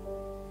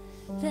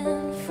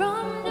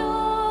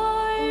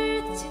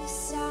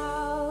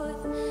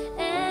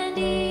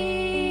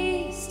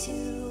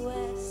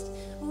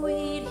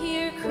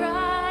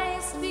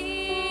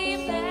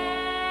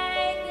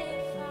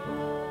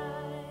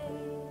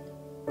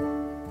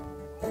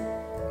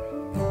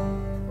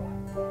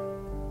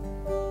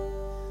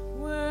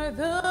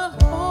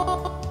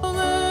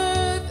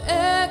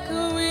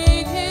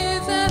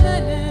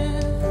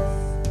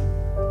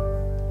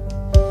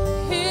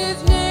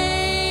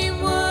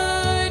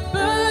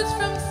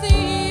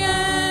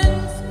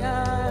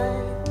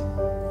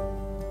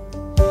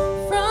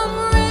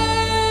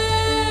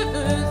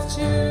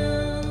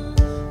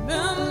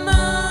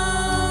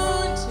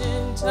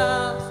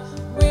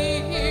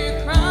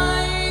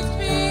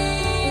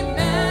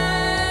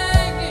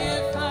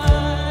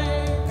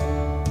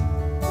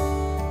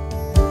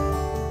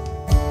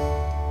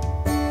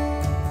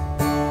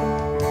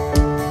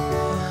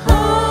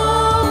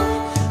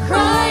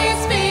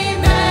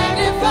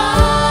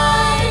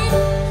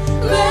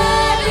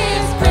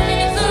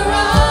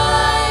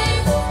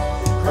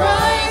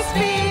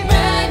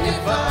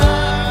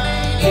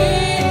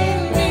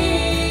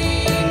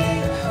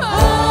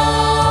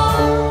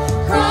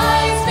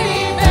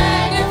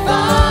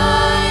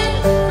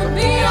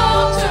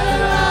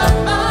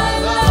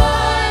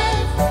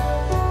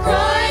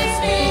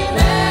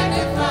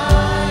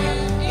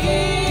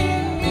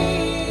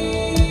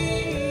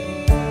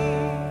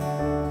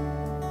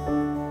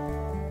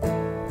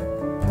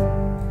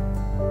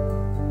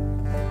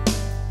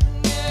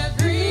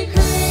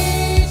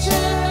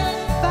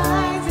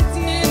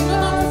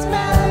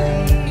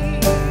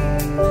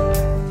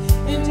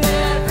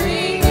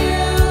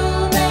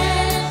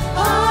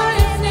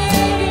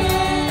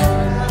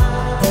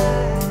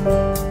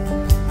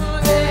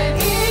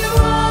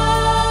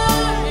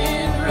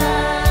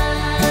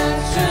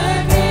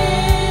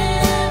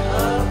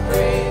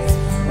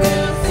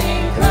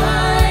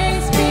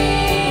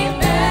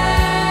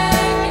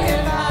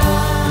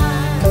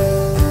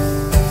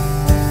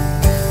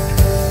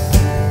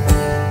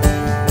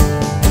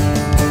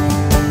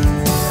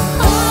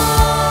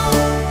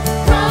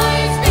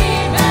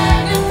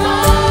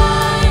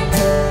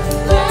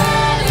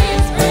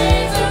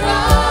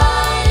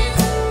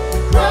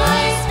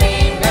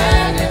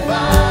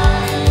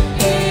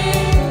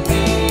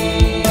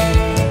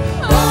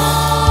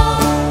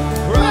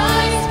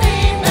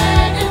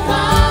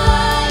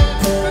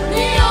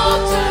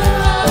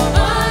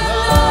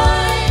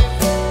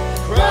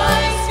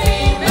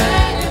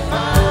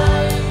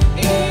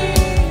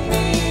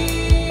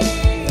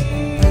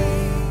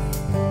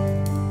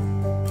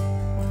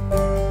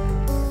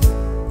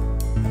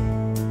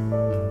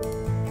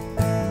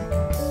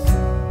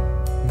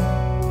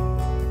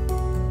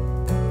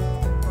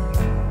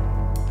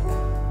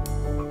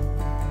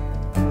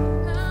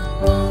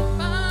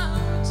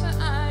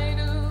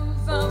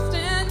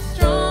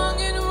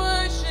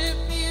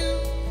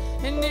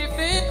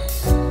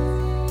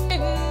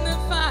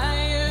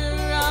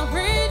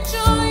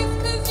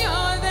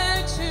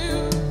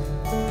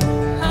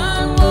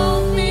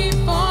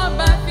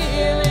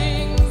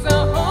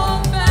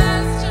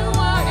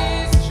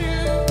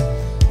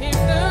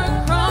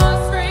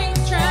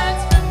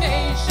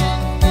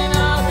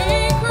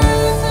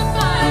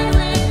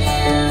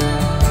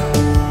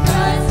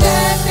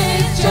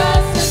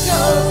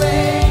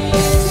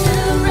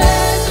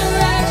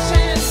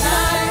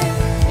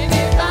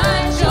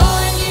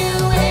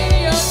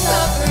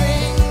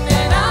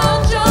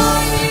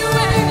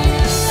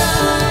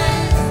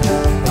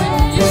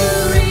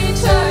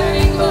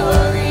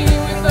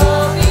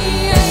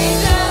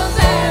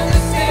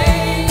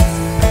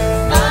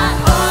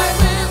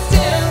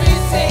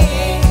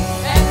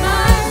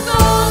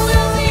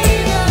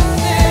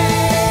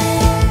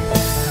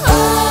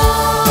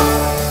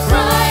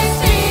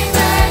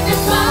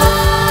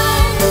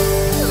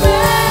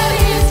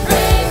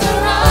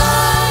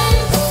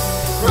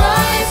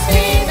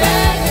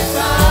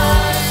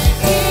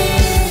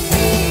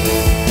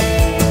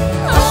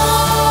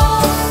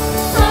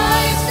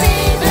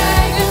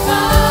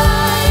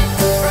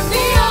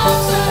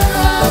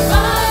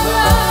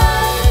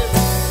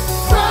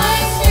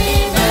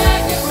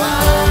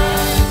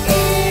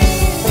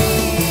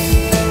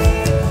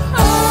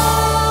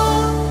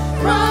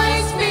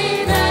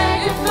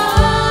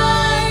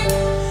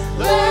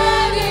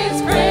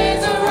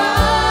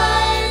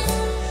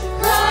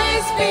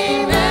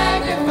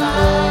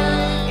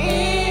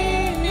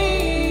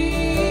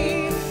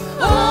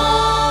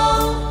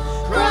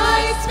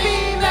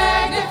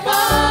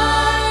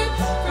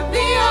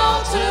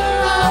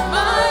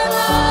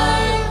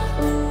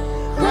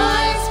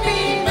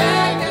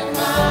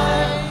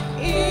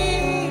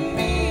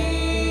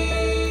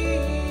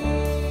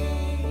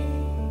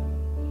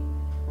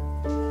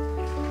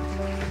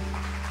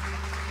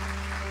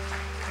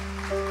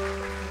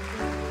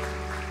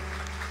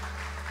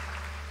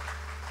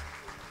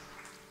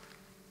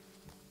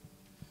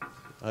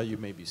 You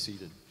may be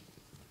seated.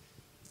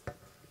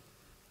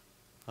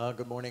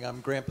 Good morning. I'm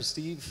Grandpa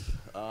Steve.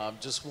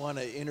 Just want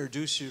to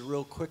introduce you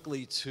real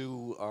quickly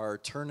to our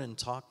turn and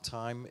talk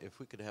time. If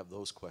we could have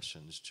those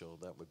questions, Joe,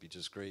 that would be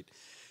just great.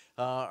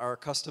 Our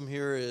custom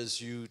here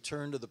is you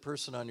turn to the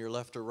person on your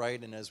left or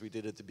right, and as we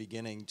did at the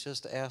beginning,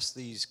 just ask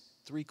these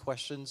 3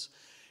 questions,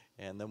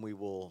 and then we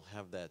will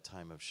have that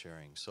time of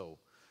sharing. So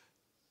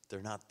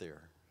they're not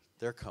there.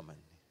 They're coming.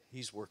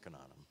 He's working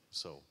on them.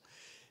 So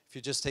if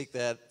you just take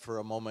that for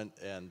a moment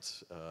and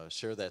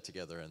share that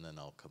together, and then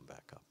I'll come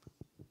back up.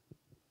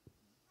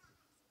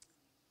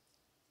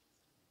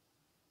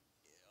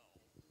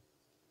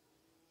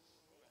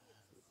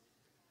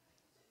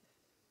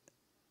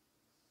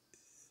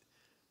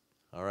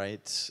 All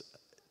right,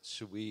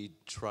 should we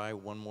try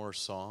one more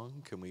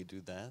song? Can we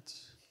do that?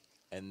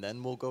 And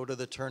then we'll go to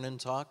the turn and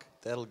talk.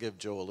 That'll give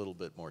Joe a little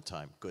bit more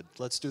time. Good.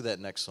 Let's do that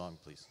next song,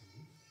 please.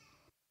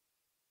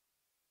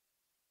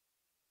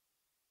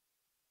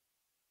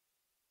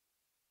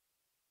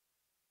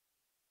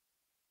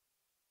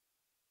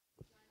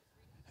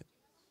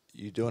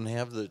 You don't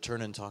have the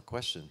turn and talk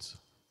questions.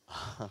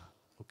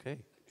 Okay.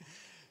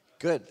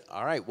 Good.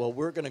 All right. Well,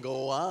 we're going to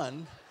go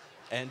on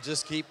and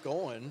just keep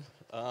going.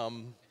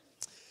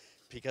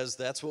 Because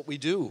that's what we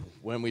do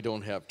when we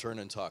don't have turn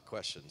and talk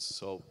questions.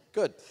 So,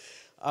 good.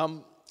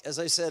 As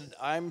I said,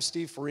 I'm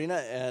Steve Farina,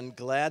 and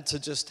glad to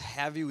just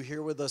have you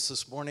here with us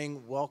this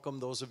morning. Welcome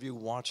those of you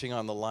watching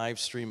on the live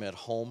stream at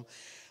home.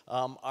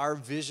 Our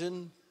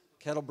vision,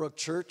 Kettlebrook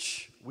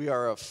Church, we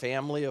are a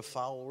family of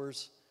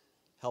followers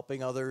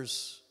helping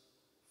others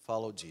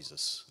follow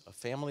Jesus. A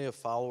family of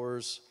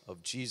followers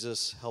of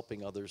Jesus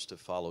helping others to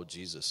follow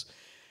Jesus.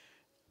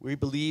 We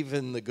believe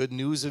in the good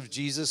news of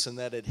Jesus and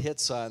that it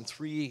hits on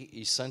 3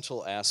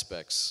 essential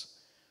aspects: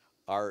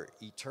 our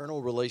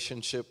eternal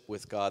relationship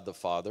with God the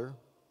Father,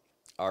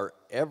 our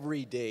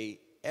everyday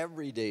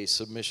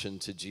submission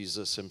to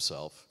Jesus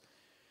himself,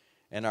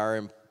 and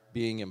our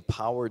being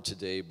empowered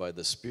today by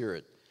the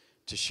Spirit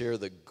to share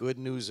the good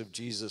news of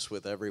Jesus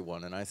with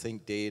everyone. And I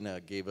think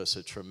Dana gave us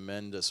a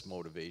tremendous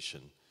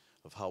motivation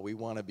of how we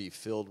want to be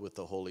filled with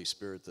the Holy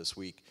Spirit this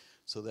week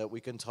so that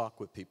we can talk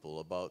with people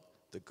about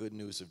the good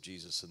news of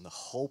Jesus and the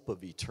hope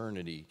of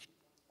eternity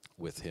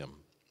with him.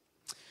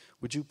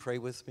 Would you pray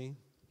with me?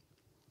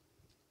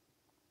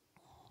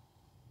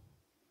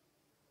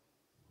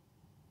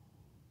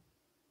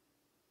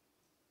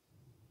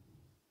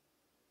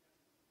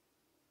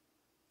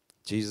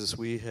 Jesus,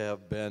 we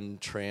have been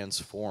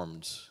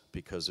transformed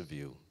because of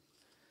you.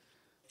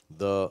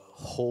 The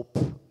hope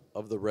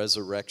of the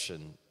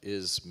resurrection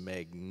is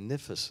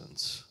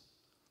magnificence.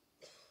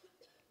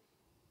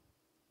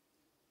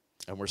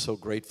 And we're so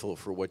grateful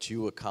for what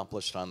you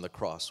accomplished on the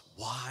cross.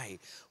 Why?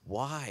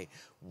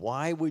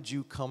 Why would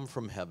you come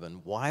from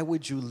heaven? Why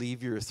would you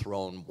leave your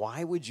throne?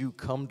 Why would you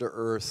come to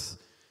earth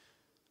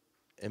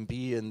and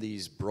be in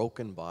these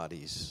broken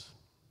bodies?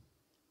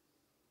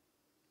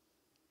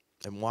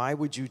 And why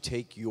would you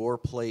take your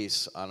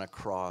place on a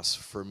cross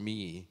for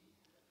me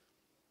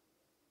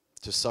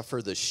to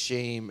suffer the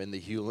shame and the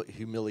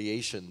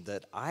humiliation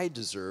that I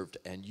deserved,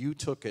 and you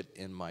took it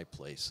in my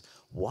place?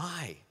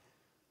 Why?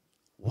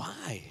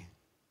 Why?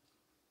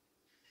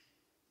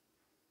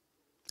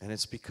 And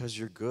it's because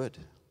you're good.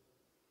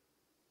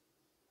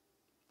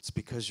 It's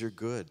because you're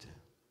good.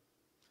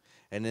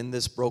 And in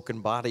this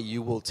broken body,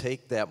 you will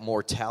take that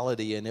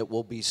mortality and it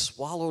will be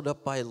swallowed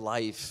up by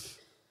life,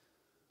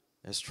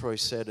 as Troy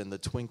said, in the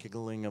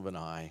twinkling of an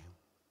eye.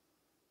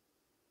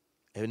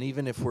 And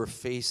even if we're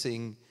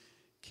facing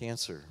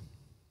cancer,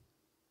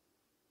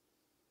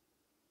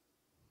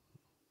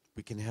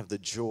 we can have the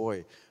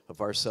joy of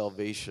our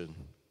salvation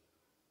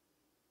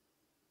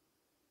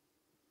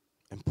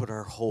and put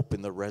our hope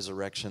in the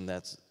resurrection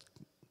that's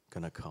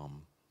going to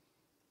come.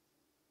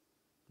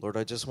 Lord,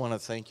 I just want to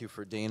thank you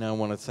for Dana. I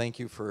want to thank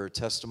you for her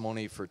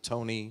testimony, for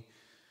Tony,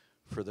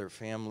 for their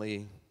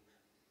family.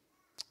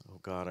 Oh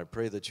God, I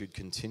pray that you'd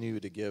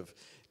continue to give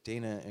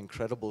Dana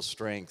incredible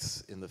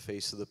strength in the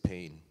face of the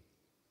pain.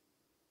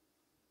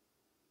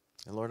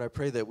 And Lord, I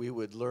pray that we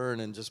would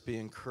learn and just be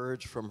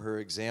encouraged from her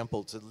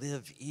example to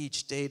live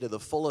each day to the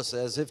fullest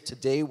as if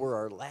today were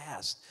our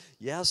last.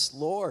 Yes,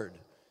 Lord.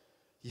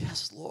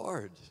 Yes,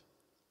 Lord.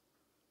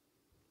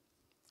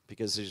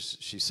 Because as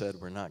she said,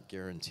 we're not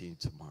guaranteed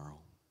tomorrow.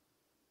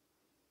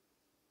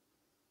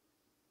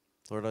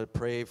 Lord, I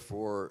pray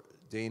for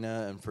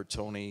Dana and for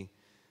Tony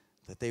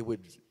that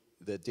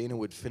Dana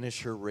would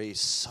finish her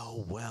race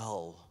so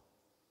well.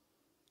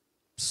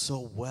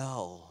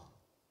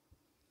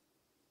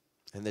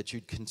 And that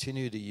you'd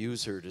continue to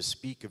use her to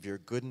speak of your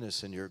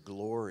goodness and your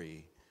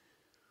glory.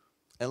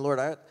 And Lord,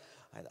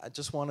 I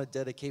just want to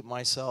dedicate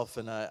myself,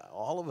 and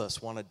all of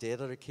us want to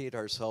dedicate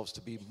ourselves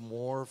to be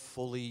more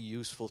fully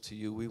useful to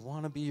you. We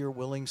want to be your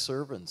willing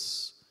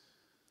servants.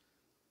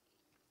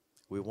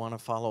 We want to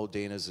follow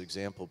Dana's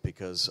example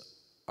because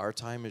our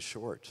time is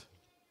short.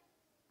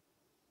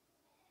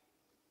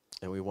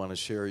 And we want to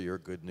share your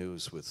good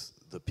news with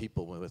the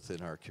people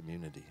within our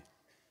community.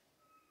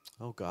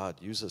 Oh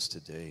God, use us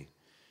today.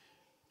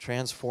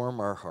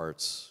 Transform our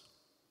hearts.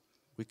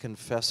 We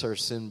confess our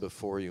sin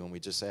before you, and we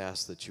just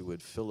ask that you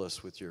would fill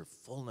us with your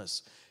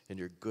fullness and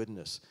your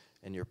goodness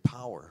and your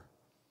power.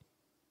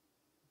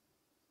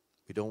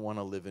 We don't want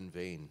to live in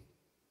vain.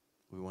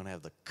 We want to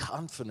have the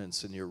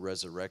confidence in your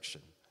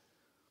resurrection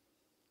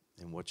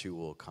and what you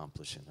will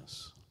accomplish in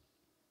us.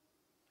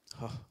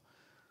 Oh,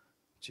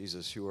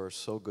 Jesus, you are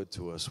so good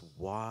to us.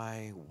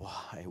 Why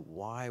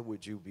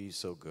would you be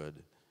so good?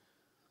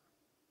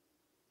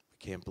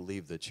 We can't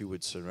believe that you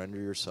would surrender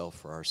yourself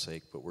for our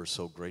sake, but we're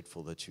so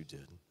grateful that you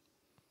did.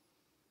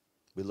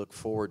 We look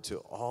forward to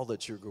all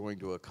that you're going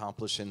to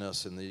accomplish in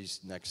us in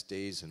these next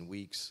days and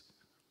weeks.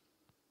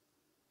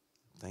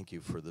 Thank you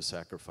for the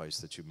sacrifice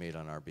that you made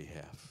on our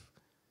behalf.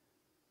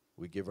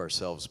 We give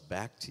ourselves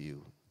back to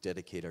you,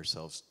 dedicate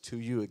ourselves to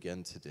you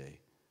again today,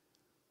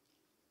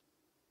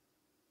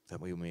 that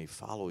we may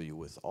follow you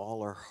with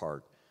all our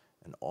heart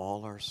and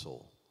all our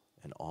soul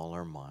and all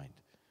our mind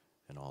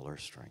and all our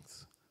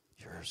strength.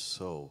 You're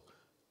so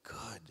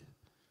good.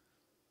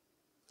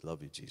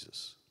 Love you,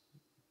 Jesus.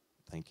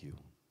 Thank you.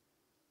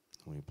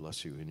 And we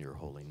bless you in your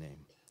holy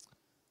name.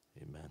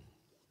 Amen.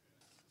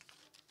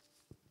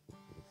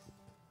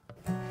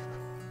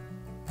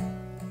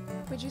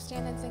 Would you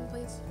stand and sing,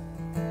 please?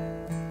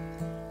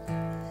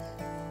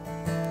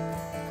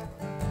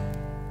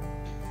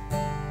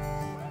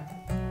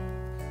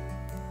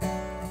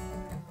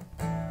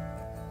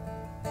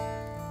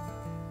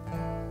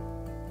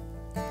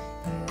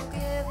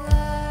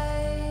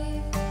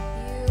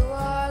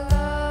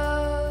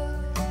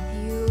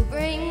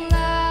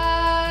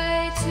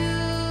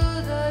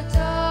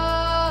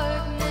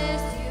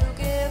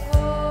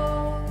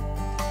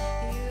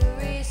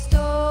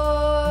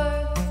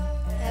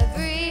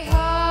 Every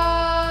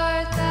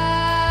heart that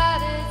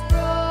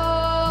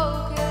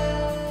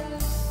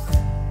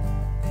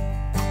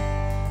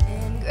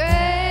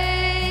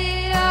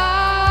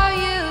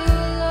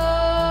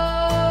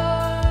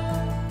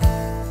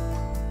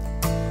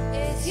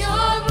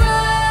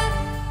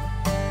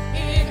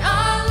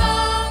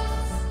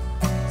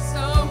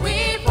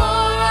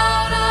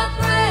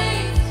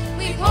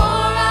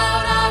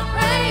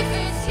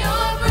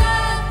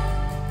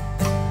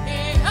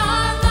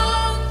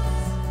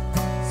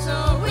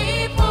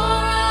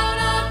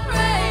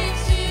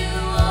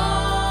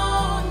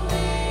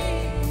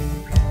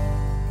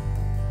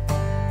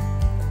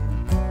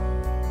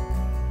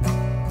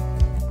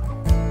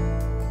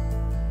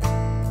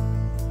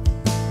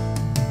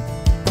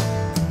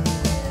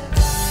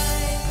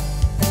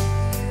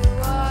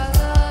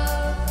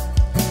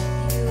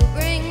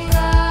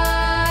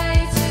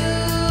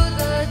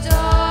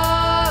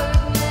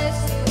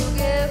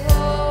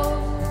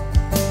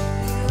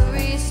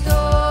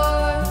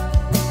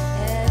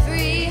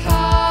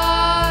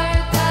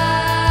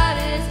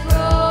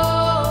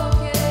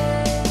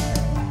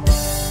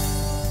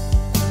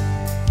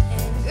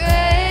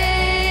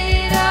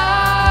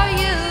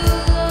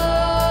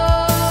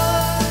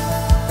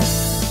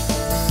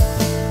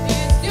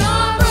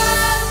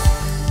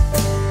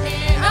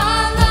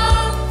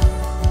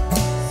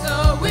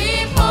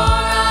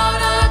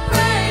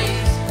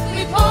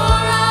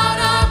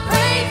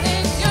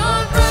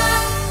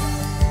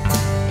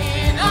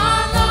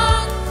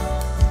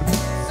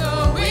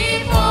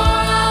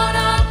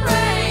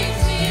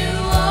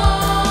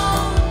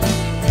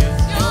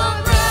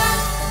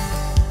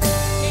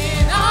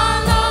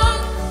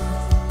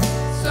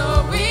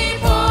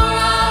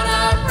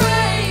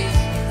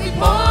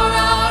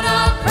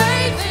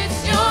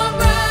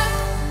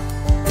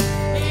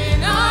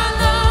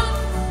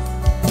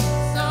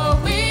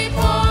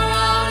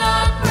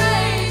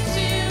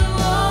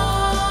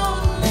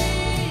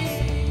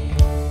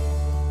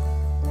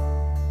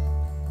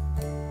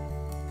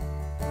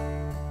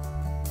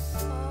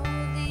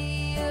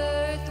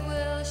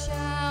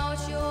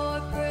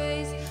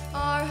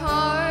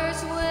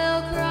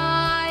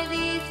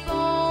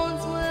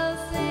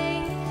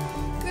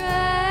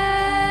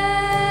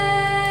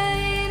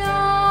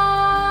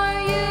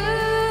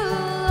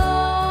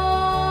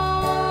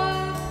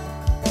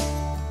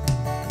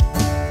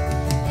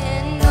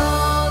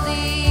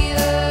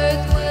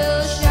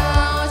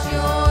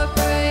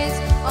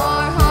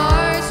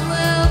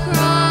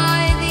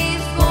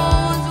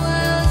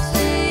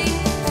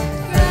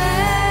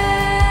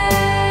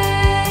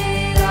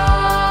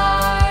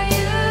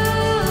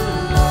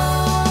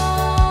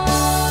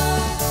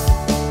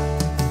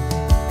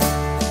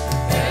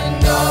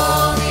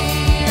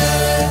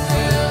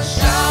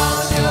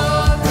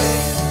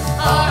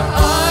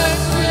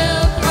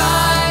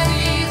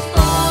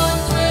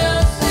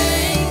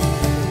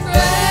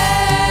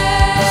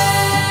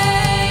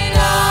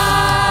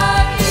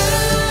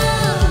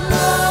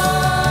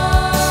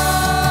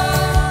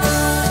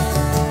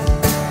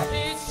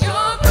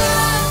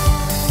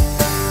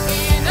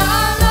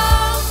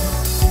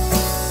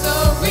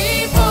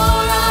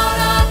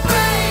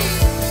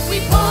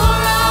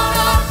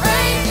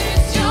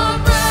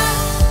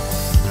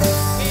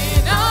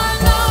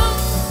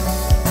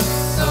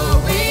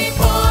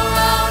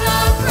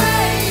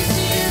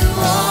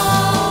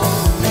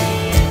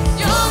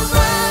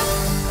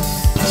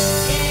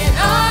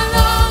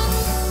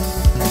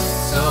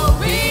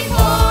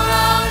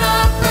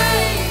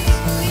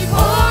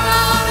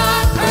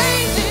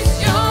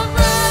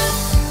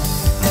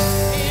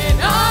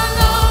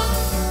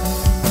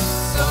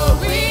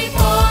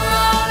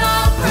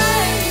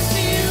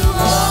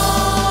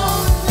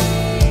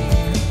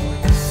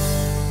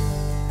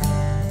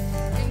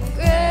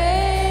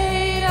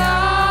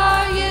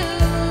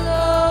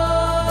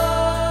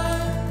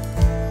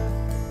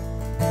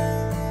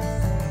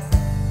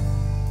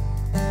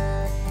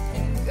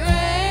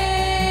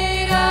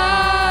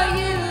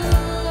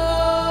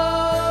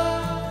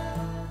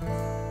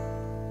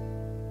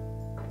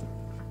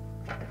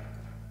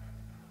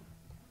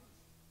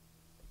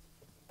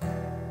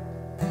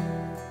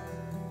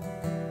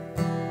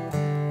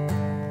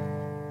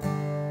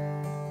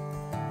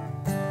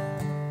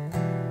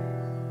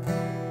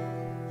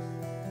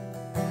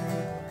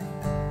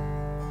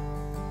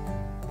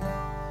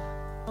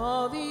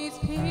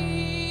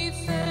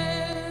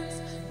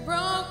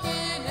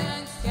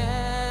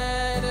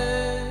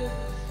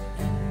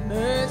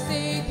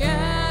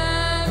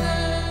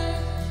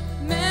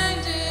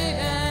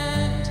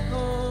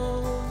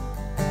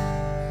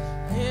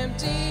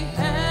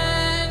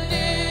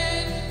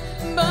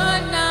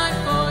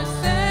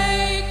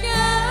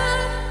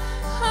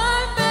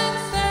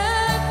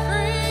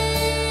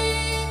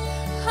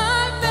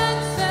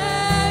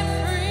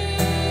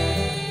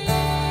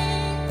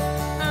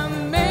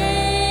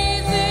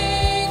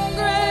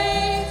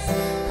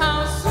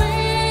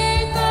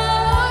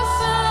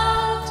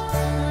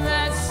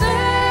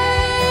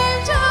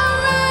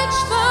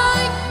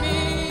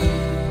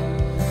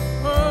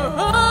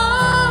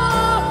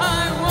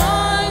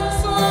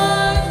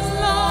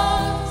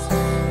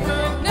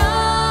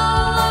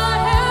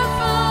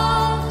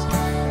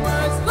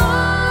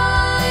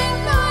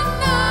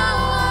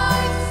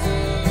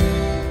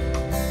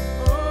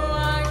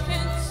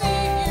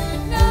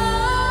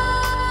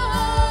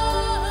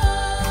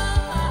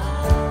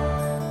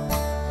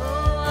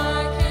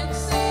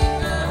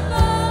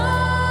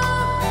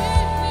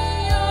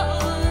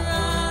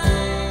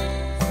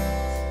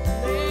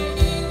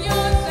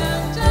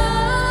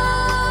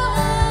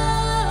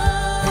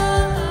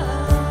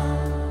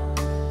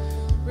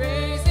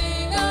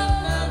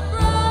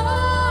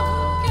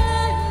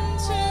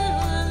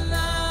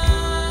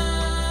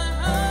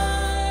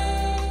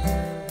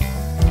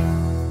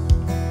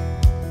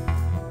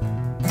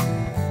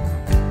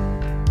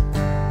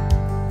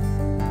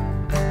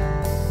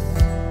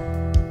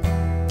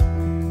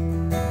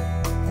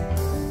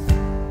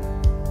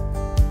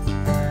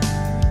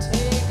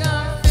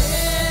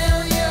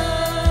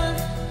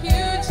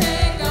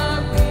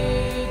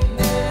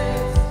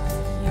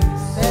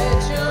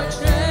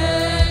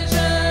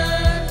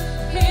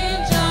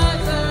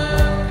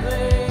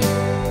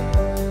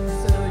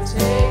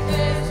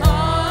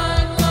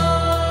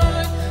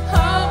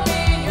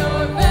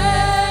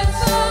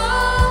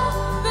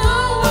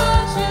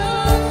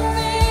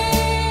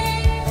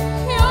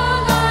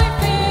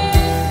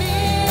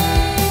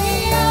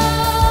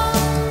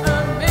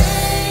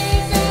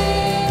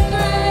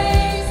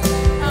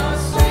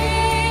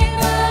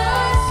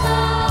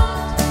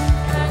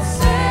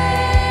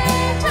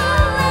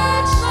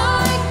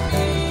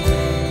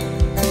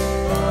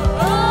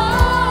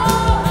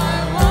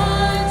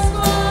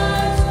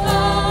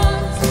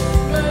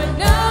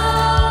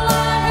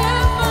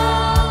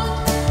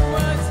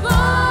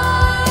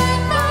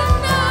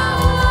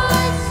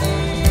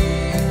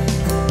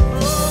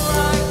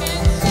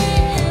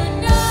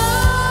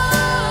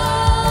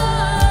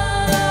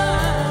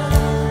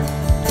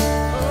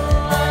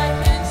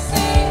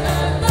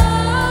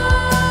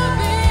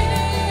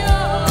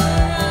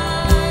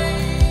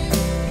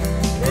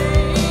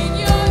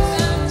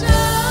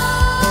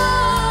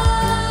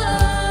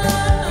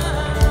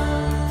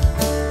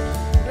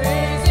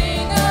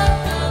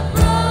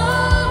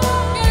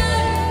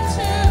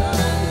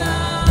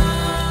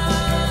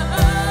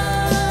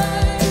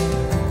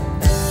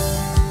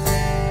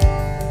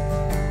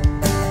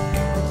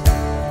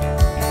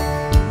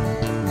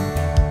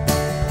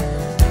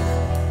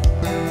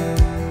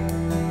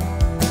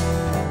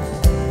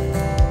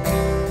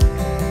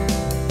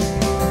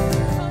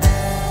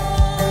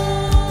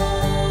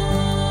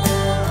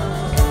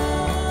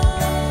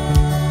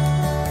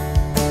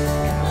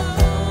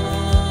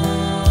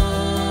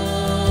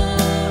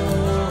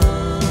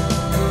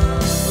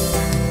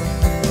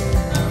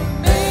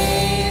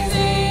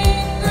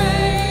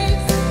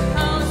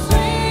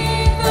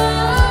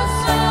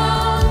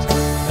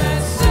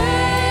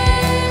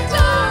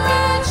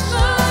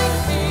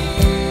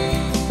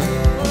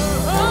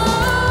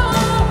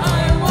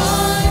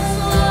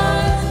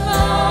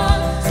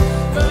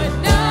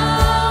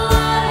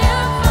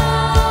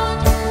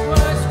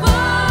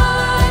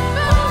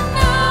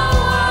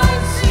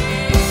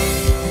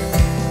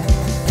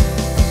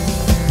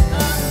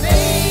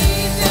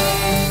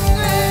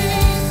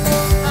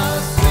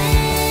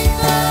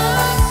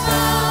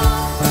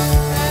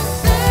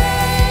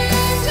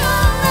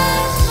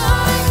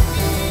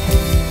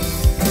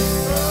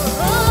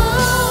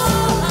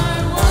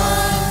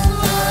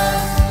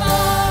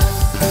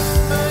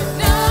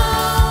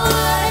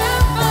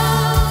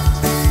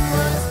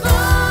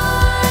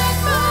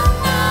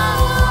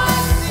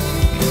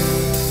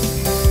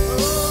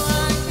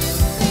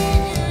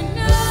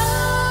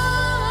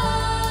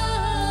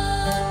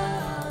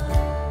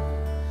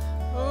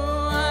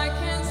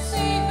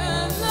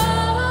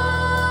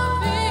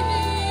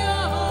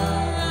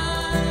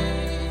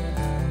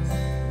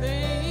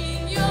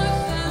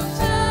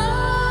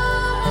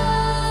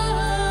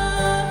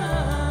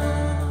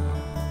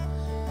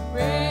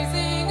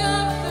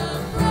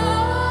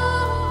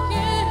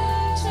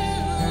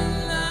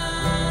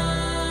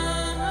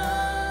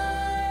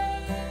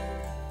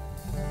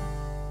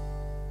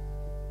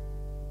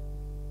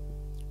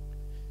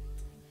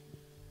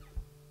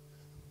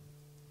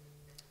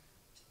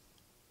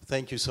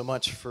Thank you so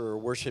much for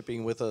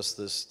worshiping with us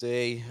this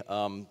day.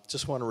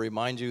 Just want to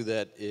remind you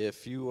that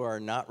if you are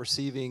not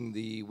receiving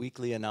the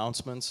weekly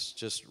announcements,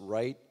 just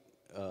write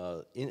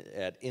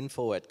at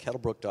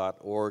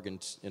info@kettlebrook.org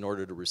in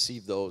order to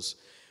receive those,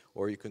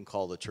 or you can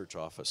call the church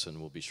office and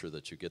we'll be sure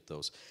that you get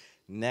those.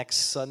 Next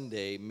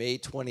Sunday, May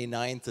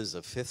 29th, is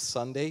the fifth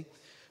Sunday.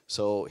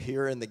 So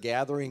here in the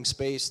gathering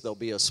space, there'll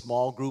be a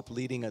small group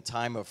leading a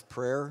time of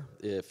prayer.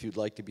 If you'd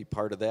like to be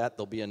part of that,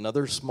 there'll be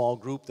another small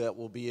group that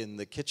will be in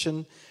the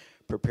kitchen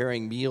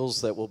preparing meals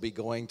that will be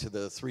going to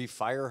the 3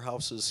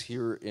 firehouses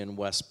here in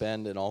West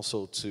Bend and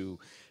also to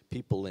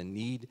people in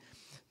need.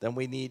 Then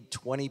we need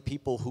 20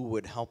 people who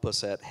would help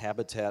us at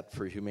Habitat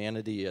for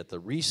Humanity at the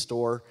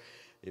Restore.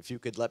 If you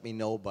could let me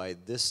know by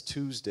this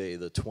Tuesday,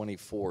 the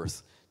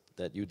 24th,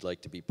 that you'd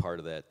like to be part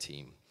of that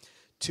team.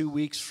 2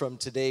 weeks from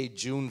today,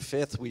 June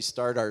 5th, we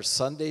start our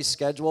Sunday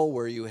schedule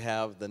where you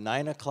have the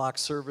 9 o'clock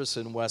service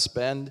in West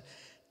Bend,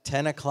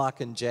 10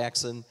 o'clock in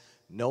Jackson,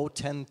 no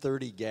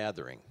 10:30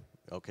 gathering,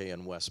 okay,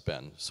 in West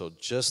Bend. So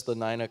just the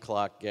 9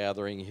 o'clock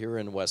gathering here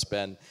in West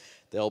Bend.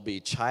 There'll be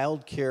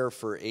child care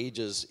for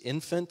ages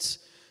infant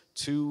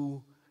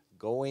to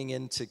going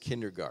into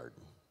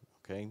kindergarten,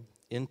 okay?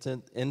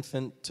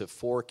 Infant to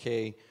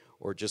 4K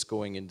or just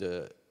going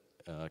into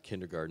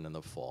kindergarten in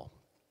the fall.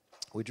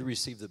 Would you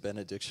receive the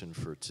benediction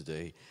for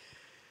today?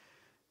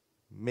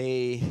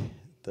 May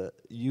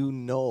you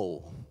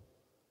know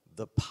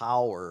the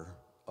power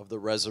of the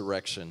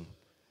resurrection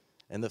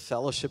and the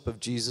fellowship of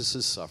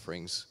Jesus'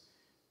 sufferings,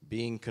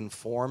 being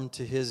conformed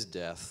to his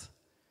death,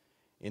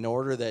 in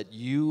order that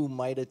you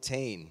might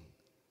attain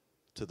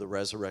to the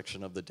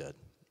resurrection of the dead.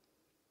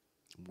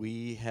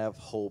 We have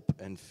hope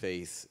and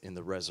faith in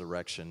the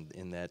resurrection,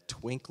 in that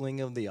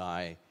twinkling of the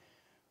eye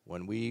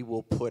when we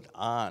will put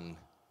on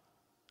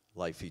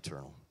life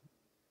eternal.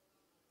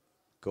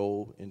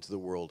 Go into the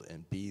world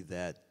and be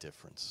that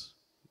difference.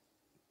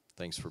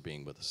 Thanks for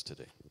being with us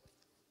today.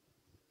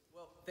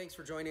 Well, thanks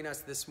for joining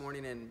us this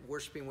morning and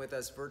worshiping with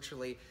us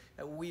virtually.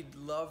 We'd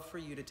love for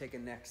you to take a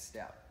next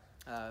step.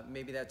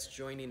 Maybe that's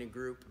joining a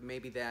group,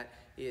 maybe that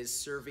is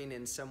serving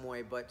in some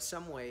way, but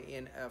some way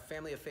in a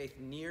family of faith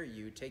near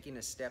you, taking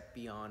a step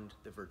beyond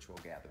the virtual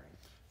gathering.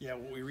 Yeah,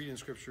 what we read in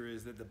Scripture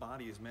is that the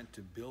body is meant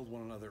to build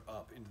one another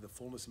up into the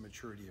fullness and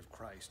maturity of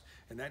Christ.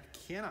 And that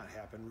cannot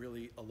happen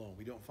really alone.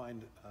 We don't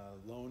find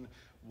lone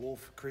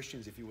wolf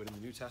Christians, if you would, in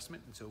the New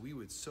Testament. And so we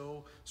would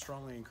so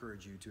strongly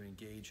encourage you to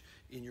engage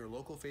in your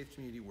local faith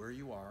community where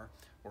you are,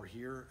 or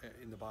here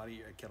in the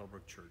body at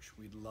Kettlebrook Church.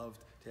 We'd love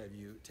to have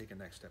you take a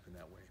next step in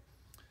that way.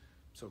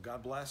 So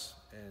God bless,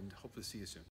 and hope to see you soon.